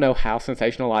 I don't know how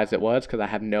sensationalized it was because I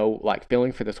have no like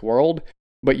feeling for this world,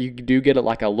 but you do get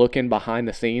like a look in behind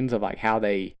the scenes of like how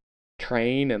they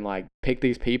train and like pick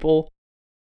these people,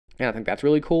 and I think that's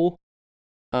really cool.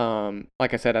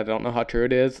 Like I said, I don't know how true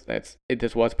it is.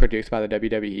 This was produced by the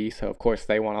WWE, so of course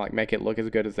they want to like make it look as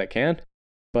good as they can.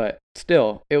 But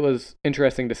still, it was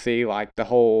interesting to see like the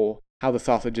whole how the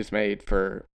sausage is made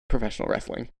for professional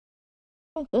wrestling.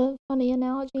 That's a funny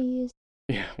analogy used.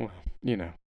 Yeah, well,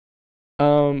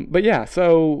 but yeah,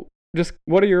 so just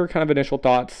what are your kind of initial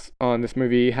thoughts on this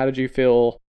movie? How did you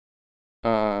feel?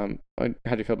 How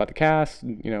do you feel about the cast?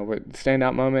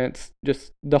 Standout moments,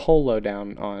 just the whole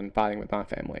lowdown on Fighting with My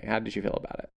Family. How did you feel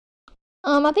about it?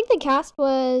 I think the cast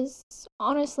was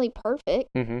honestly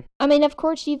perfect. Mm-hmm. I mean, of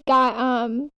course, you've got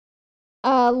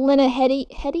Lena Headey.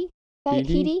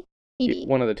 Headey?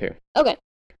 One of the two. Okay.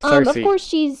 Of course,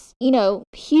 she's,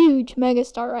 huge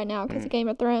megastar right now because of Game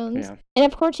of Thrones. Yeah. And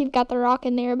of course, you've got The Rock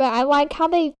in there. But I like how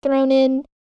they've thrown in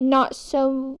not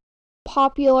so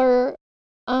popular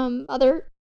other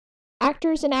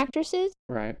actors and actresses.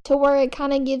 Right. To where it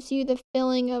kind of gives you the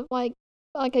feeling of like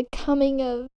a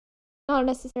not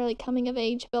necessarily coming of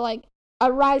age, but like a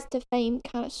rise to fame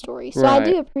kind of story. So right. I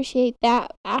do appreciate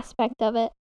that aspect of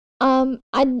it.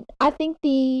 I think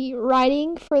the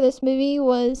writing for this movie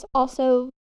was also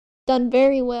done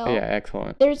very well. Yeah,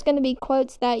 excellent. There's going to be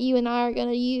quotes that you and I are going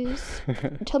to use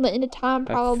until the end of time,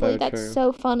 probably. That's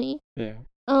so funny. Yeah.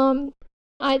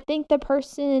 I think the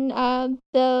person,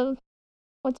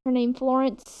 what's her name,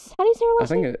 Florence? How do you say her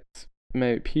last name? I think it's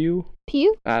maybe Pugh.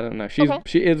 Pugh? I don't know. She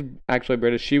is actually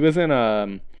British. She was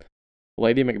in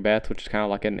Lady Macbeth, which is kind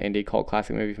of like an indie cult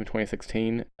classic movie from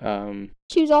 2016.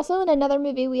 She was also in another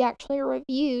movie we actually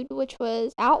reviewed, which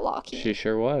was Outlaw King. She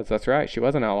sure was. That's right. She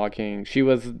was an Outlaw King. She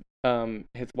was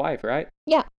his wife, right?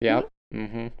 Yeah. Yep.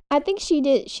 Mm-hmm. I think she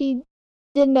did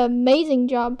an amazing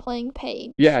job playing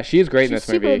Paige. Yeah, she's great in this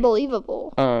movie. She's super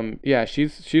believable. Yeah,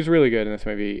 she's really good in this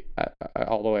movie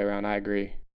all the way around. I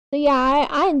agree. So yeah,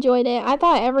 I enjoyed it. I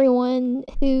thought everyone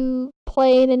who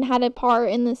played and had a part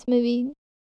in this movie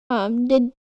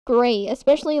did great,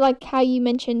 especially like how you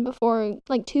mentioned before,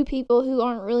 like two people who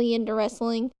aren't really into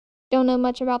wrestling, don't know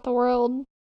much about the world,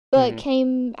 but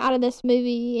came out of this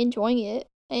movie enjoying it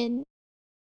and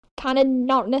kind of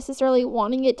not necessarily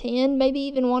wanting it to end, maybe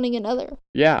even wanting another.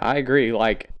 Yeah, I agree.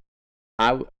 Like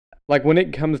when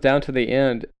it comes down to the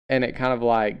end and it kind of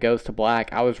like goes to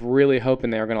black, I was really hoping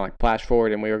they were gonna like flash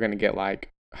forward and we were gonna get like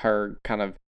her kind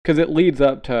of, because it leads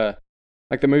up to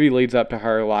like the movie leads up to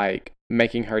her like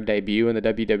making her debut in the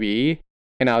WWE,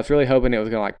 and I was really hoping it was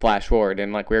gonna like flash forward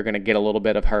and like we were gonna get a little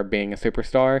bit of her being a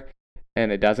superstar,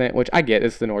 and it doesn't, which I get.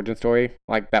 It's an origin story.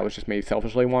 Like that was just me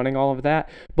selfishly wanting all of that,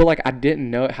 but like I didn't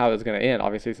know how it was gonna end.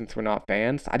 Obviously, since we're not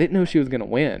fans, I didn't know she was gonna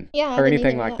win or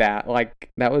anything like that. Like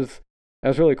that was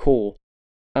really cool.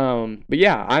 But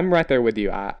yeah, I'm right there with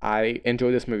you. I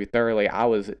enjoyed this movie thoroughly. I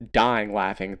was dying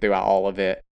laughing throughout all of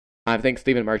it. I think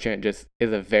Stephen Merchant just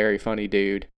is a very funny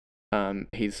dude.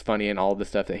 He's funny in all the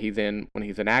stuff that he's in when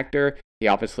he's an actor. He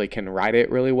obviously can write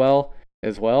it really well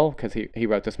as well because he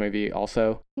wrote this movie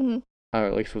also, or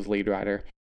at least was lead writer.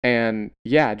 And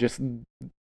yeah, just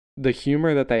the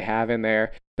humor that they have in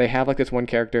there. They have like this one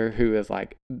character who is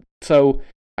like, so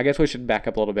I guess we should back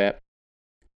up a little bit.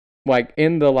 Like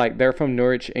in the like they're from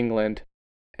Norwich, England,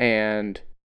 and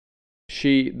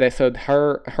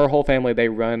her whole family, they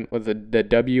run was the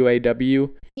WAW.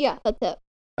 Yeah, that's it.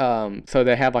 So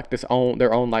they have like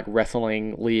their own like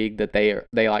wrestling league that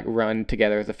they like run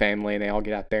together as a family, and they all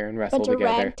get out there and wrestle Bunch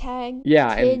together. Of ragtag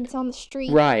Yeah, kids on the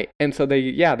street. Right, and so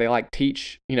they like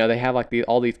teach. They have like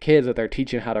all these kids that they're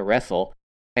teaching how to wrestle,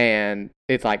 and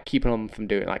it's like keeping them from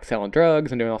doing like selling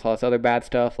drugs and doing all this other bad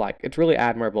stuff. Like it's really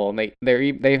admirable, and they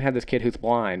even have this kid who's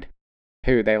blind,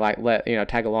 who they like let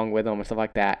tag along with them and stuff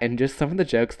like that, and just some of the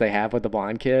jokes they have with the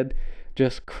blind kid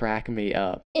just crack me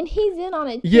up. And he's in on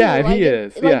it too. Yeah, and he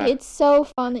is. Like it's so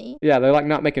funny. Yeah, they're like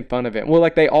not making fun of him. Well,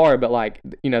 like they are, but like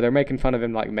they're making fun of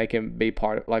him, like make him be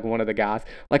part of like one of the guys.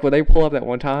 Like when they pull up that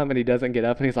one time and he doesn't get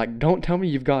up and he's like, "Don't tell me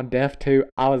you've gone deaf too."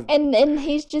 And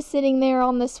he's just sitting there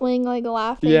on the swing like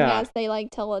laughing as they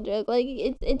like tell a joke. Like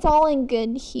it's all in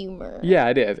good humor. Yeah,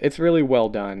 it is. It's really well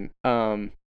done.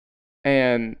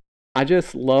 And I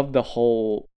just love the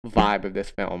whole vibe of this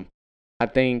film. I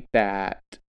think that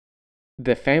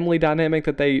the family dynamic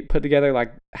that they put together,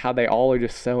 like how they all are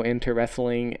just so into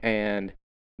wrestling, and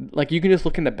like you can just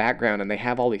look in the background and they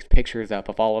have all these pictures up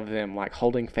of all of them like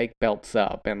holding fake belts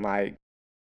up, and like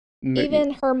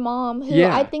even her mom, who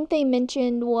I think they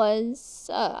mentioned was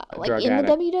like in addict.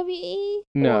 the WWE.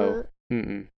 No.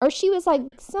 Or she was like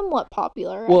somewhat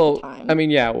popular at the time. I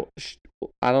mean, yeah,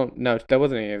 I don't know. There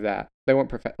wasn't any of that. They weren't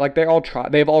perfect. Like they've all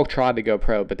tried to go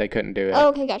pro, but they couldn't do it. Oh,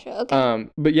 okay, gotcha. Okay.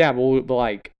 But yeah, but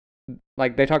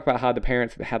like they talk about how the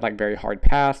parents had like very hard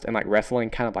past, and like wrestling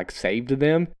kind of like saved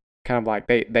them. Kind of like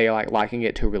they like liking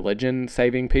it to religion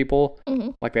saving people.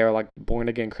 Mm-hmm. Like they were like born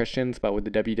again Christians, but with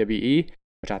the WWE,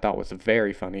 which I thought was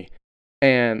very funny.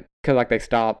 And because like they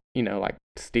stopped, like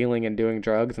stealing and doing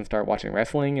drugs and start watching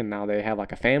wrestling, and now they have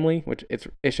like a family, which it's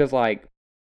just like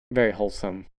very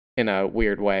wholesome in a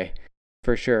weird way,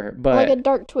 for sure. But like a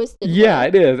dark twisted way. Yeah,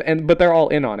 it is, but they're all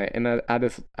in on it, and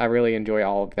I really enjoy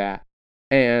all of that.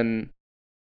 And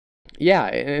yeah,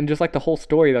 and just like the whole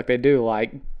story, like they do,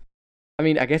 like, I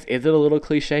mean, I guess is it a little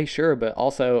cliche? Sure, but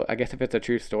also I guess if it's a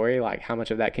true story, like how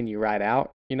much of that can you write out?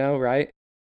 Right?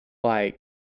 Like.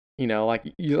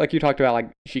 Like you talked about,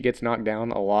 like she gets knocked down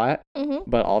a lot,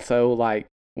 but also like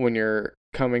when you're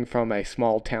coming from a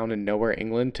small town in nowhere,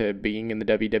 England, to being in the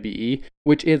WWE,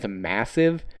 which is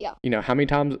massive. Yeah. How many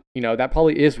times, that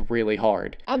probably is really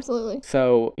hard. Absolutely.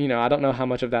 So, I don't know how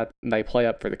much of that they play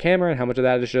up for the camera and how much of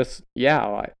that is just,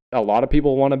 like a lot of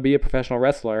people want to be a professional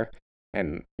wrestler,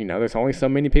 and, there's only so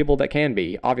many people that can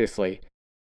be, obviously.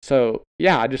 So,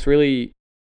 yeah, I just really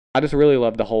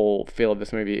loved the whole feel of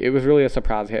this movie. It was really a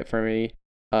surprise hit for me.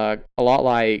 A lot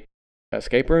like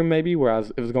Escape Room, maybe, where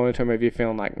it was going into a movie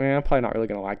feeling like, man, I'm probably not really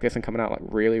gonna like this, and coming out like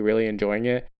really, really enjoying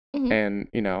it. Mm-hmm. And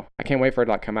I can't wait for it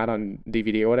to like come out on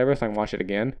DVD or whatever, so I can watch it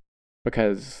again,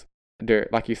 because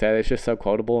like you said, it's just so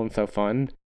quotable and so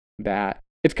fun that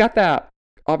it's got that.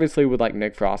 Obviously, with like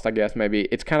Nick Frost, I guess maybe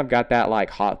it's kind of got that like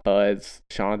Hot Fuzz,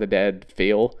 Shaun of the Dead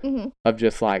feel of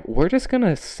just like, we're just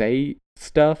gonna say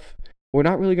stuff. We're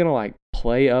not really going to, like,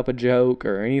 play up a joke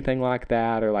or anything like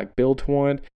that, or, like, build to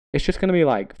one. It's just going to be,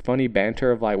 like, funny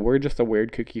banter of, like, we're just a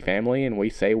weird kooky family, and we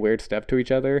say weird stuff to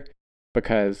each other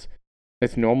because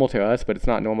it's normal to us, but it's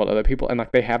not normal to other people. And,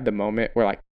 like, they have the moment where,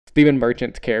 like, Stephen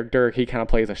Merchant's character, he kind of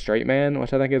plays a straight man,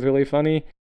 which I think is really funny.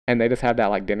 And they just have that,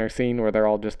 like, dinner scene where they're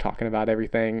all just talking about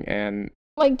everything, and...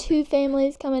 like two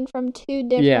families coming from two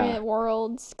different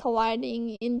worlds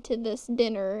colliding into this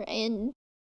dinner, and...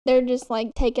 they're just,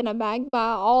 like, taken aback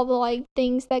by all the, like,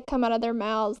 things that come out of their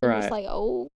mouths. They're just like,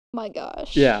 oh, my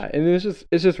gosh. Yeah, and it's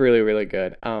just really, really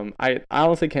good. I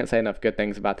honestly can't say enough good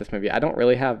things about this movie. I don't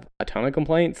really have a ton of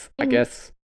complaints. I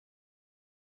guess,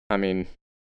 I mean,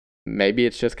 maybe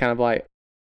it's just kind of, like,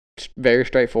 very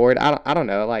straightforward. I don't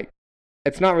know. Like,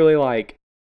 it's not really, like,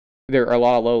 there are a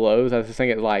lot of low lows. I was just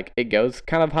thinking, like, it goes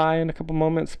kind of high in a couple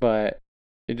moments, but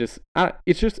it's just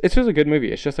a good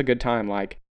movie. It's just a good time.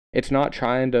 Like, it's not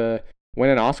trying to win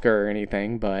an Oscar or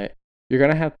anything, but you're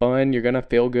going to have fun. You're going to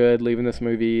feel good leaving this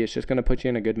movie. It's just going to put you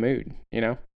in a good mood,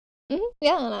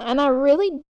 Yeah, and I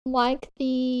really like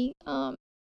the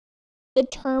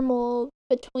turmoil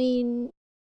between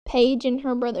Paige and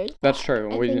her brothers. That's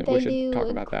true. We should talk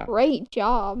about that. Great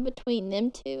job between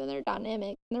them two and their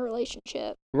dynamic and their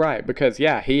relationship. Right, because,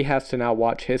 yeah, he has to now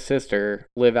watch his sister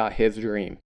live out his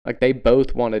dream. Like, they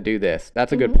both want to do this.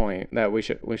 That's a good point that we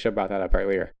should have brought that up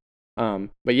earlier.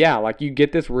 But yeah, like you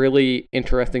get this really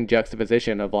interesting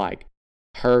juxtaposition of like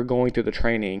her going through the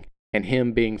training and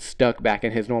him being stuck back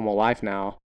in his normal life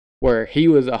now, where he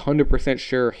was 100%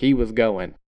 sure he was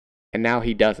going, and now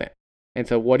he doesn't. And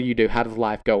so what do you do? How does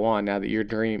life go on now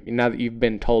that now that you've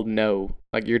been told no,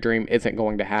 like your dream isn't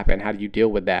going to happen? How do you deal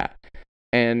with that?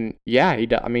 And yeah, he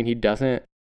doesn't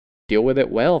deal with it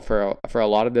well for a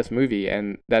lot of this movie,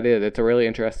 and it's a really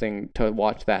interesting to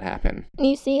watch that happen. And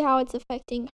you see how it's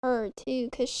affecting her too,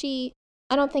 because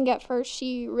I don't think at first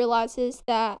she realizes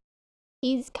that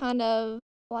he's kind of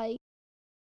like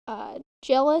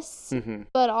jealous,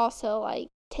 but also like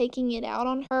taking it out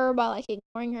on her by like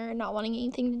ignoring her, not wanting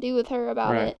anything to do with her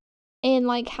about it, and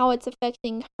like how it's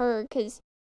affecting her, because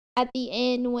at the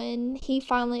end when he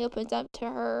finally opens up to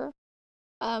her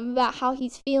about how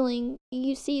he's feeling,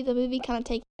 you see the movie kind of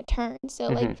taking a turn. So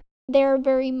like they're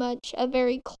very much a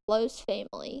very close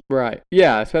family. Right.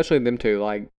 Yeah, especially them two.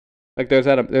 Like there's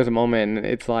a moment, and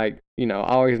it's like, I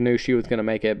always knew she was gonna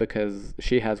make it because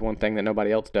she has one thing that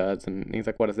nobody else does, and he's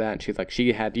like, what is that? And she's like,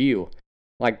 she had you.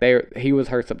 Like they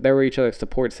were each other's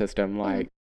support system. Like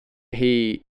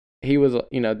he was,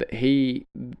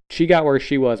 she got where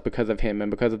she was because of him,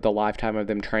 and because of the lifetime of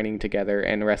them training together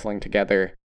and wrestling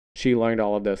together. She learned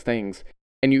all of those things.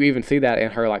 And you even see that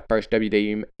in her like first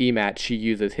WWE match, she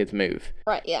uses his move.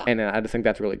 Right, yeah. And I just think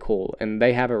that's really cool. And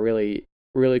they have a really,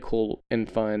 really cool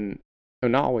and fun,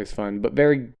 not always fun, but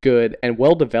very good and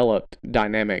well-developed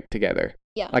dynamic together.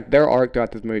 Yeah. Like their arc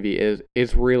throughout this movie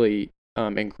is really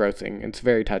engrossing. It's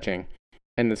very touching.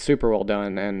 And it's super well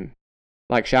done. And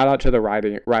like shout out to the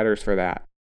writers for that.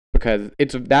 Because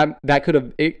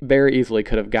it very easily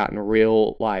could have gotten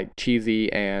real like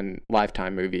cheesy and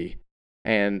Lifetime movie,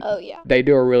 and they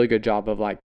do a really good job of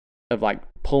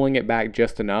pulling it back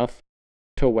just enough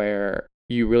to where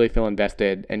you really feel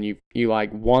invested and you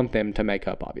like want them to make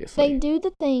up. Obviously, they do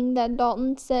the thing that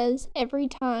Dalton says every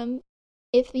time: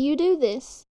 if you do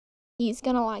this, he's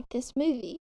gonna like this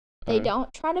movie. They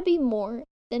don't try to be more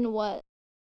than what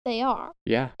they are.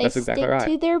 Yeah, that's exactly right. They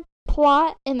stick to their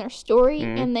plot and their story,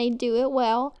 and they do it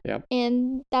well. Yep.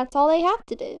 And that's all they have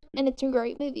to do, and it's a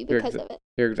great movie because of it.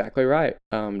 You're exactly right.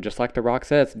 Just like The Rock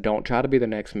says, don't try to be the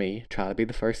next me, try to be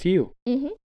the first you.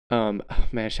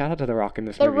 Man, shout out to The Rock in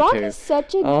this movie too. The Rock is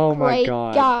such a great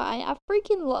guy. I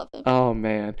freaking love him. Oh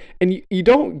man, and you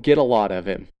don't get a lot of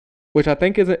him, which I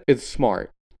think is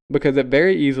smart, because it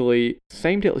very easily,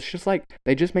 same deal. It's just like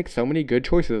they just make so many good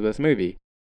choices of this movie,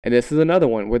 and this is another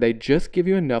one where they just give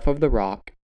you enough of The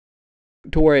Rock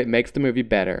to where it makes the movie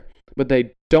better, but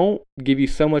they don't give you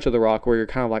so much of The Rock where you're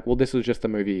kind of like, well, this is just a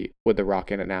movie with The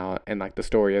Rock in it now, and like the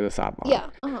story of the sideline.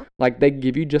 Yeah. Like they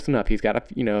give you just enough. He's got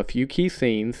a few key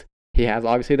scenes. He has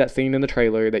obviously that scene in the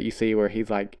trailer that you see where he's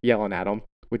like yelling at him,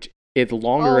 which is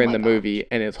longer in the movie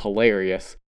and is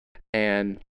hilarious.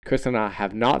 And Chris and I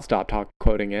have not stopped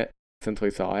quoting it since we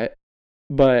saw it.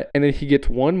 And then he gets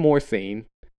one more scene,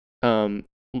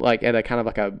 like at a kind of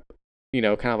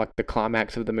like the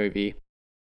climax of the movie.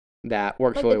 That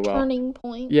works like really well. Turning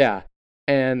point. Yeah,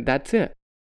 and that's it,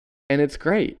 and it's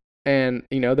great. And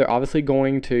they're obviously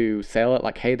going to sell it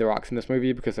like, hey, The Rock's in this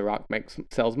movie because The Rock makes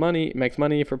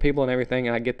money for people and everything,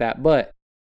 and I get that, but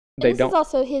this is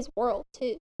also his world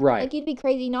too. Right. Like you'd be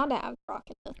crazy not to have The Rock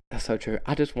in this. That's so true.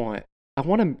 I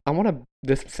want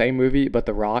this same movie, but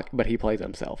The Rock, but he plays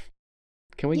himself.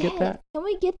 Can we get that? Can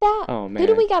we get that? Oh man. Who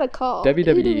do we gotta call?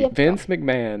 WWE. Vince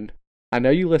McMahon. I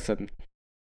know you listen.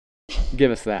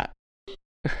 Give us that.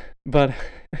 But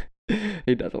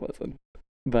he doesn't listen.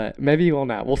 But maybe he will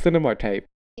now. We'll send him our tape.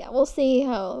 Yeah, we'll see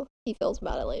how he feels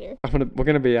about it later. We're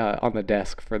gonna be on the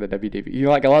desk for the WWE.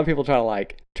 Like a lot of people try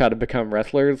to become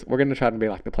wrestlers. We're gonna try to be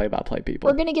like the play-by-play people.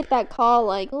 We're gonna get that call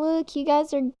like, look, you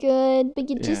guys are good, but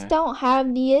you just don't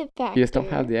have the it factor. You just don't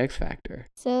have the X factor.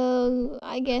 So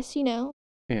I guess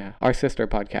Yeah, our sister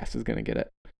podcast is gonna get it.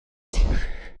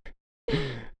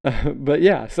 But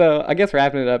yeah, so I guess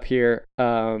wrapping it up here,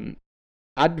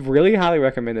 I'd really highly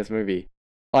recommend this movie.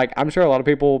 Like, I'm sure a lot of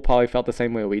people probably felt the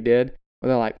same way we did, where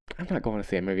they're like, I'm not going to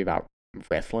see a movie about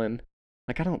wrestling.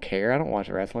 Like, I don't care. I don't watch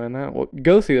wrestling. Well,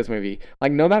 go see this movie.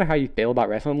 Like, no matter how you feel about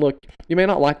wrestling, look, you may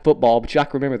not like football, but you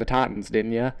remember the Titans,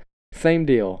 didn't you? Same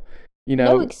deal.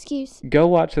 No excuse. Go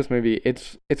watch this movie.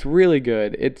 It's really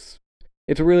good. It's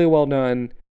really well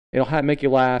done. It'll make you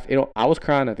laugh. I was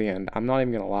crying at the end. I'm not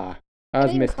even gonna lie. I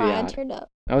was misty-eyed.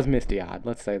 I was misty-eyed,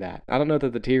 let's say that. I don't know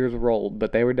that the tears rolled,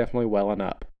 but they were definitely welling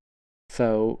up.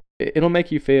 So it'll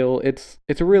make you feel. It's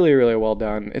really, really well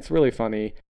done. It's really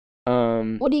funny.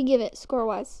 What do you give it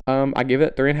score-wise? I give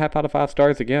it 3.5 out of 5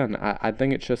 stars again. I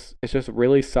think it's just a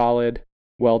really solid,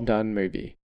 well done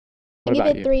movie. I give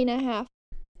it 3.5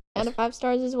 out of 5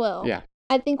 stars as well. Yeah.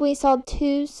 I think we saw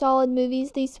 2 solid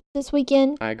movies this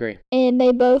weekend. I agree. And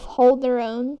they both hold their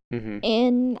own. Mm-hmm.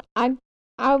 And I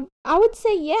I would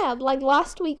say yeah. Like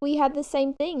last week we had the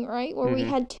same thing, right? Where we Mhm.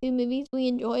 had 2 movies we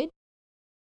enjoyed.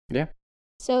 Yeah.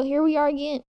 So here we are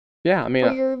again Yeah, I mean,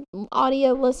 for your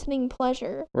audio listening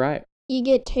pleasure. right. You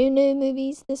get 2 new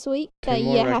movies this week 2 that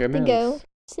more you have to go recommends.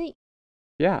 see.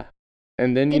 Yeah.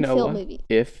 And then you Good know film what?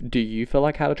 movies. Do you feel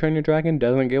like How to Train Your Dragon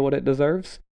doesn't get what it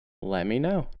deserves? Let me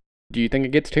know. Do you think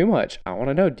it gets too much? I want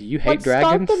to know. Do you hate Let's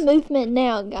dragons? start the movement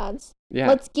now, guys. Yeah.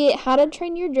 Let's get How to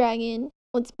Train Your Dragon.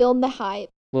 Let's build the hype.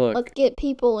 Look, Let's get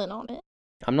people in on it.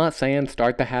 I'm not saying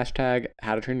start the hashtag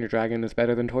How to Train Your Dragon is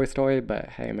better than Toy Story,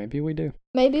 but hey, maybe we do.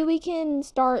 Maybe we can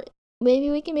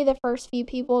be the first few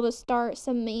people to start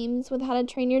some memes with How to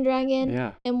Train Your Dragon.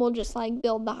 Yeah. And we'll just like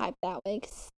build the hype that way,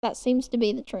 'cause that seems to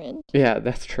be the trend. Yeah,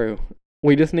 that's true.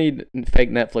 We just need fake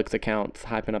Netflix accounts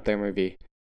hyping up their movie.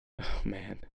 Oh,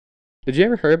 man. Did you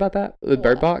ever hear about that with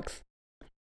Bird What? Box?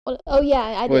 Oh yeah,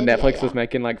 I did. When Netflix yeah. was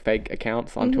making like fake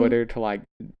accounts on Mhm. Twitter to like,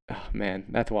 oh man,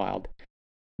 that's wild.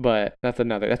 But that's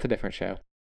a different show.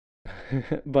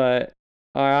 But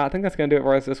I think that's gonna do it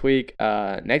for us this week.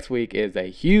 Next week is a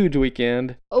huge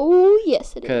weekend Oh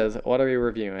yes, it is. because what are we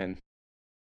reviewing?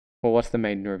 Well, what's the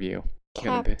main review?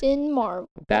 gonna be? Captain Marvel.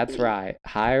 That's right.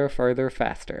 Higher, further,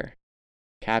 faster.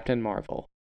 Captain Marvel.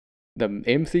 The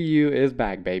MCU is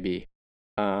back, baby.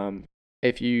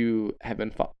 If you have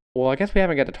been, well, I guess we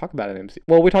haven't got to talk about an MCU.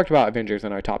 Well, we talked about Avengers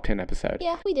in our top 10 episode.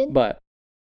 Yeah, we did. But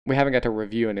we haven't got to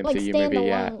review an MCU movie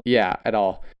yet. standalone. Yeah, at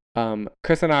all.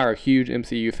 Chris and I are huge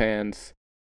MCU fans.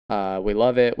 We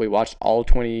love it. We watched all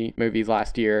 20 movies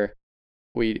last year.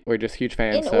 We're just huge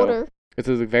fans. In so order. this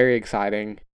is very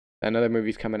exciting. Another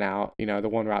movie's coming out, the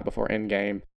one right before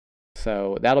Endgame.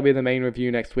 So that'll be the main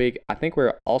review next week. I think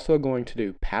we're also going to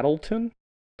do Paddleton,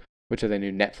 which is a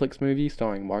new Netflix movie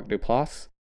starring Mark Duplass.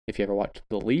 If you ever watched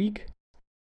The League,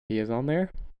 he is on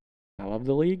there. I love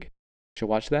The League. You should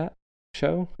watch that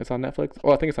show. It's on Netflix.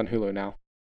 Well, I think it's on Hulu now.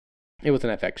 It was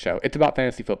an FX show. It's about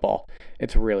fantasy football.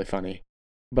 It's really funny.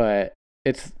 But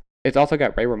it's also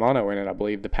got Ray Romano in it, I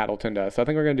believe, the Paddleton does. So I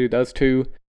think we're going to do those two.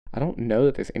 I don't know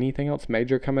that there's anything else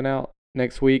major coming out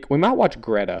next week. We might watch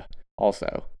Greta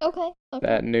also. Okay.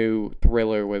 That new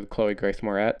thriller with Chloe Grace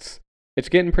Moretz. It's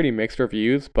getting pretty mixed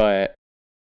reviews, but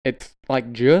it's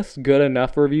like just good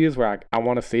enough reviews where I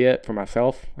want to see it for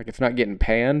myself. Like it's not getting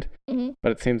panned,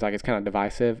 but it seems like it's kind of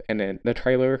divisive. And then the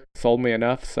trailer sold me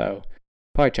enough, so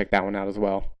probably check that one out as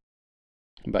well.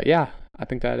 But yeah, I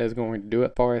think that is going to do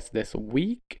it for us this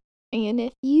week. And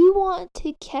if you want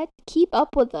to keep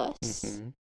up with us Mm-hmm.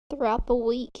 throughout the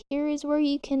week, here is where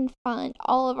you can find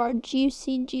all of our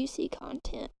juicy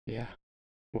content. Yeah.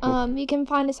 You can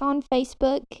find us on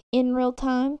Facebook in real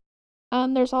time.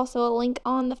 There's also a link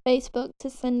on the Facebook to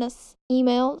send us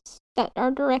emails that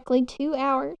are directly to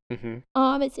ours.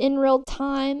 Mm-hmm. It's in real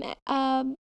time,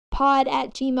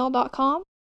 pod@gmail.com.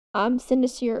 Send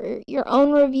us your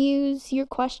own reviews, your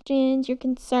questions, your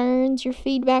concerns, your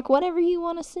feedback, whatever you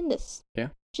want to send us. Yeah.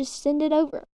 Just send it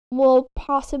over. We'll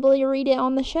possibly read it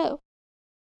on the show.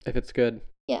 If it's good.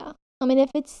 Yeah. I mean,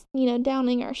 if it's,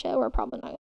 downing our show, we're probably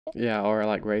not. Yeah, or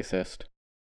like racist.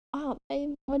 Wow,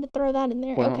 babe. Way to throw that in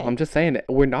there. Well, okay. I'm just saying,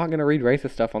 we're not going to read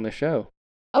racist stuff on the show.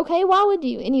 Okay, why would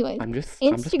you? Anyways, I'm just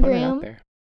putting it out there.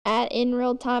 at In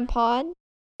Real Time Pod,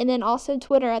 and then also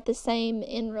Twitter at the same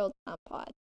In Real Time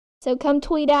Pod. So come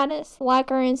tweet at us, like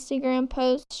our Instagram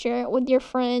post, share it with your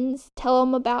friends, tell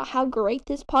them about how great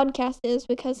this podcast is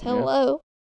because hello,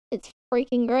 it's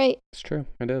freaking great. It's true,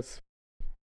 it is.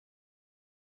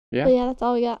 Yeah. But yeah, that's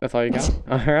all we got. That's all you got?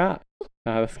 All right.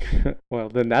 Well,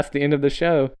 then that's the end of the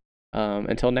show.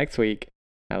 Until next week,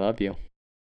 I love you.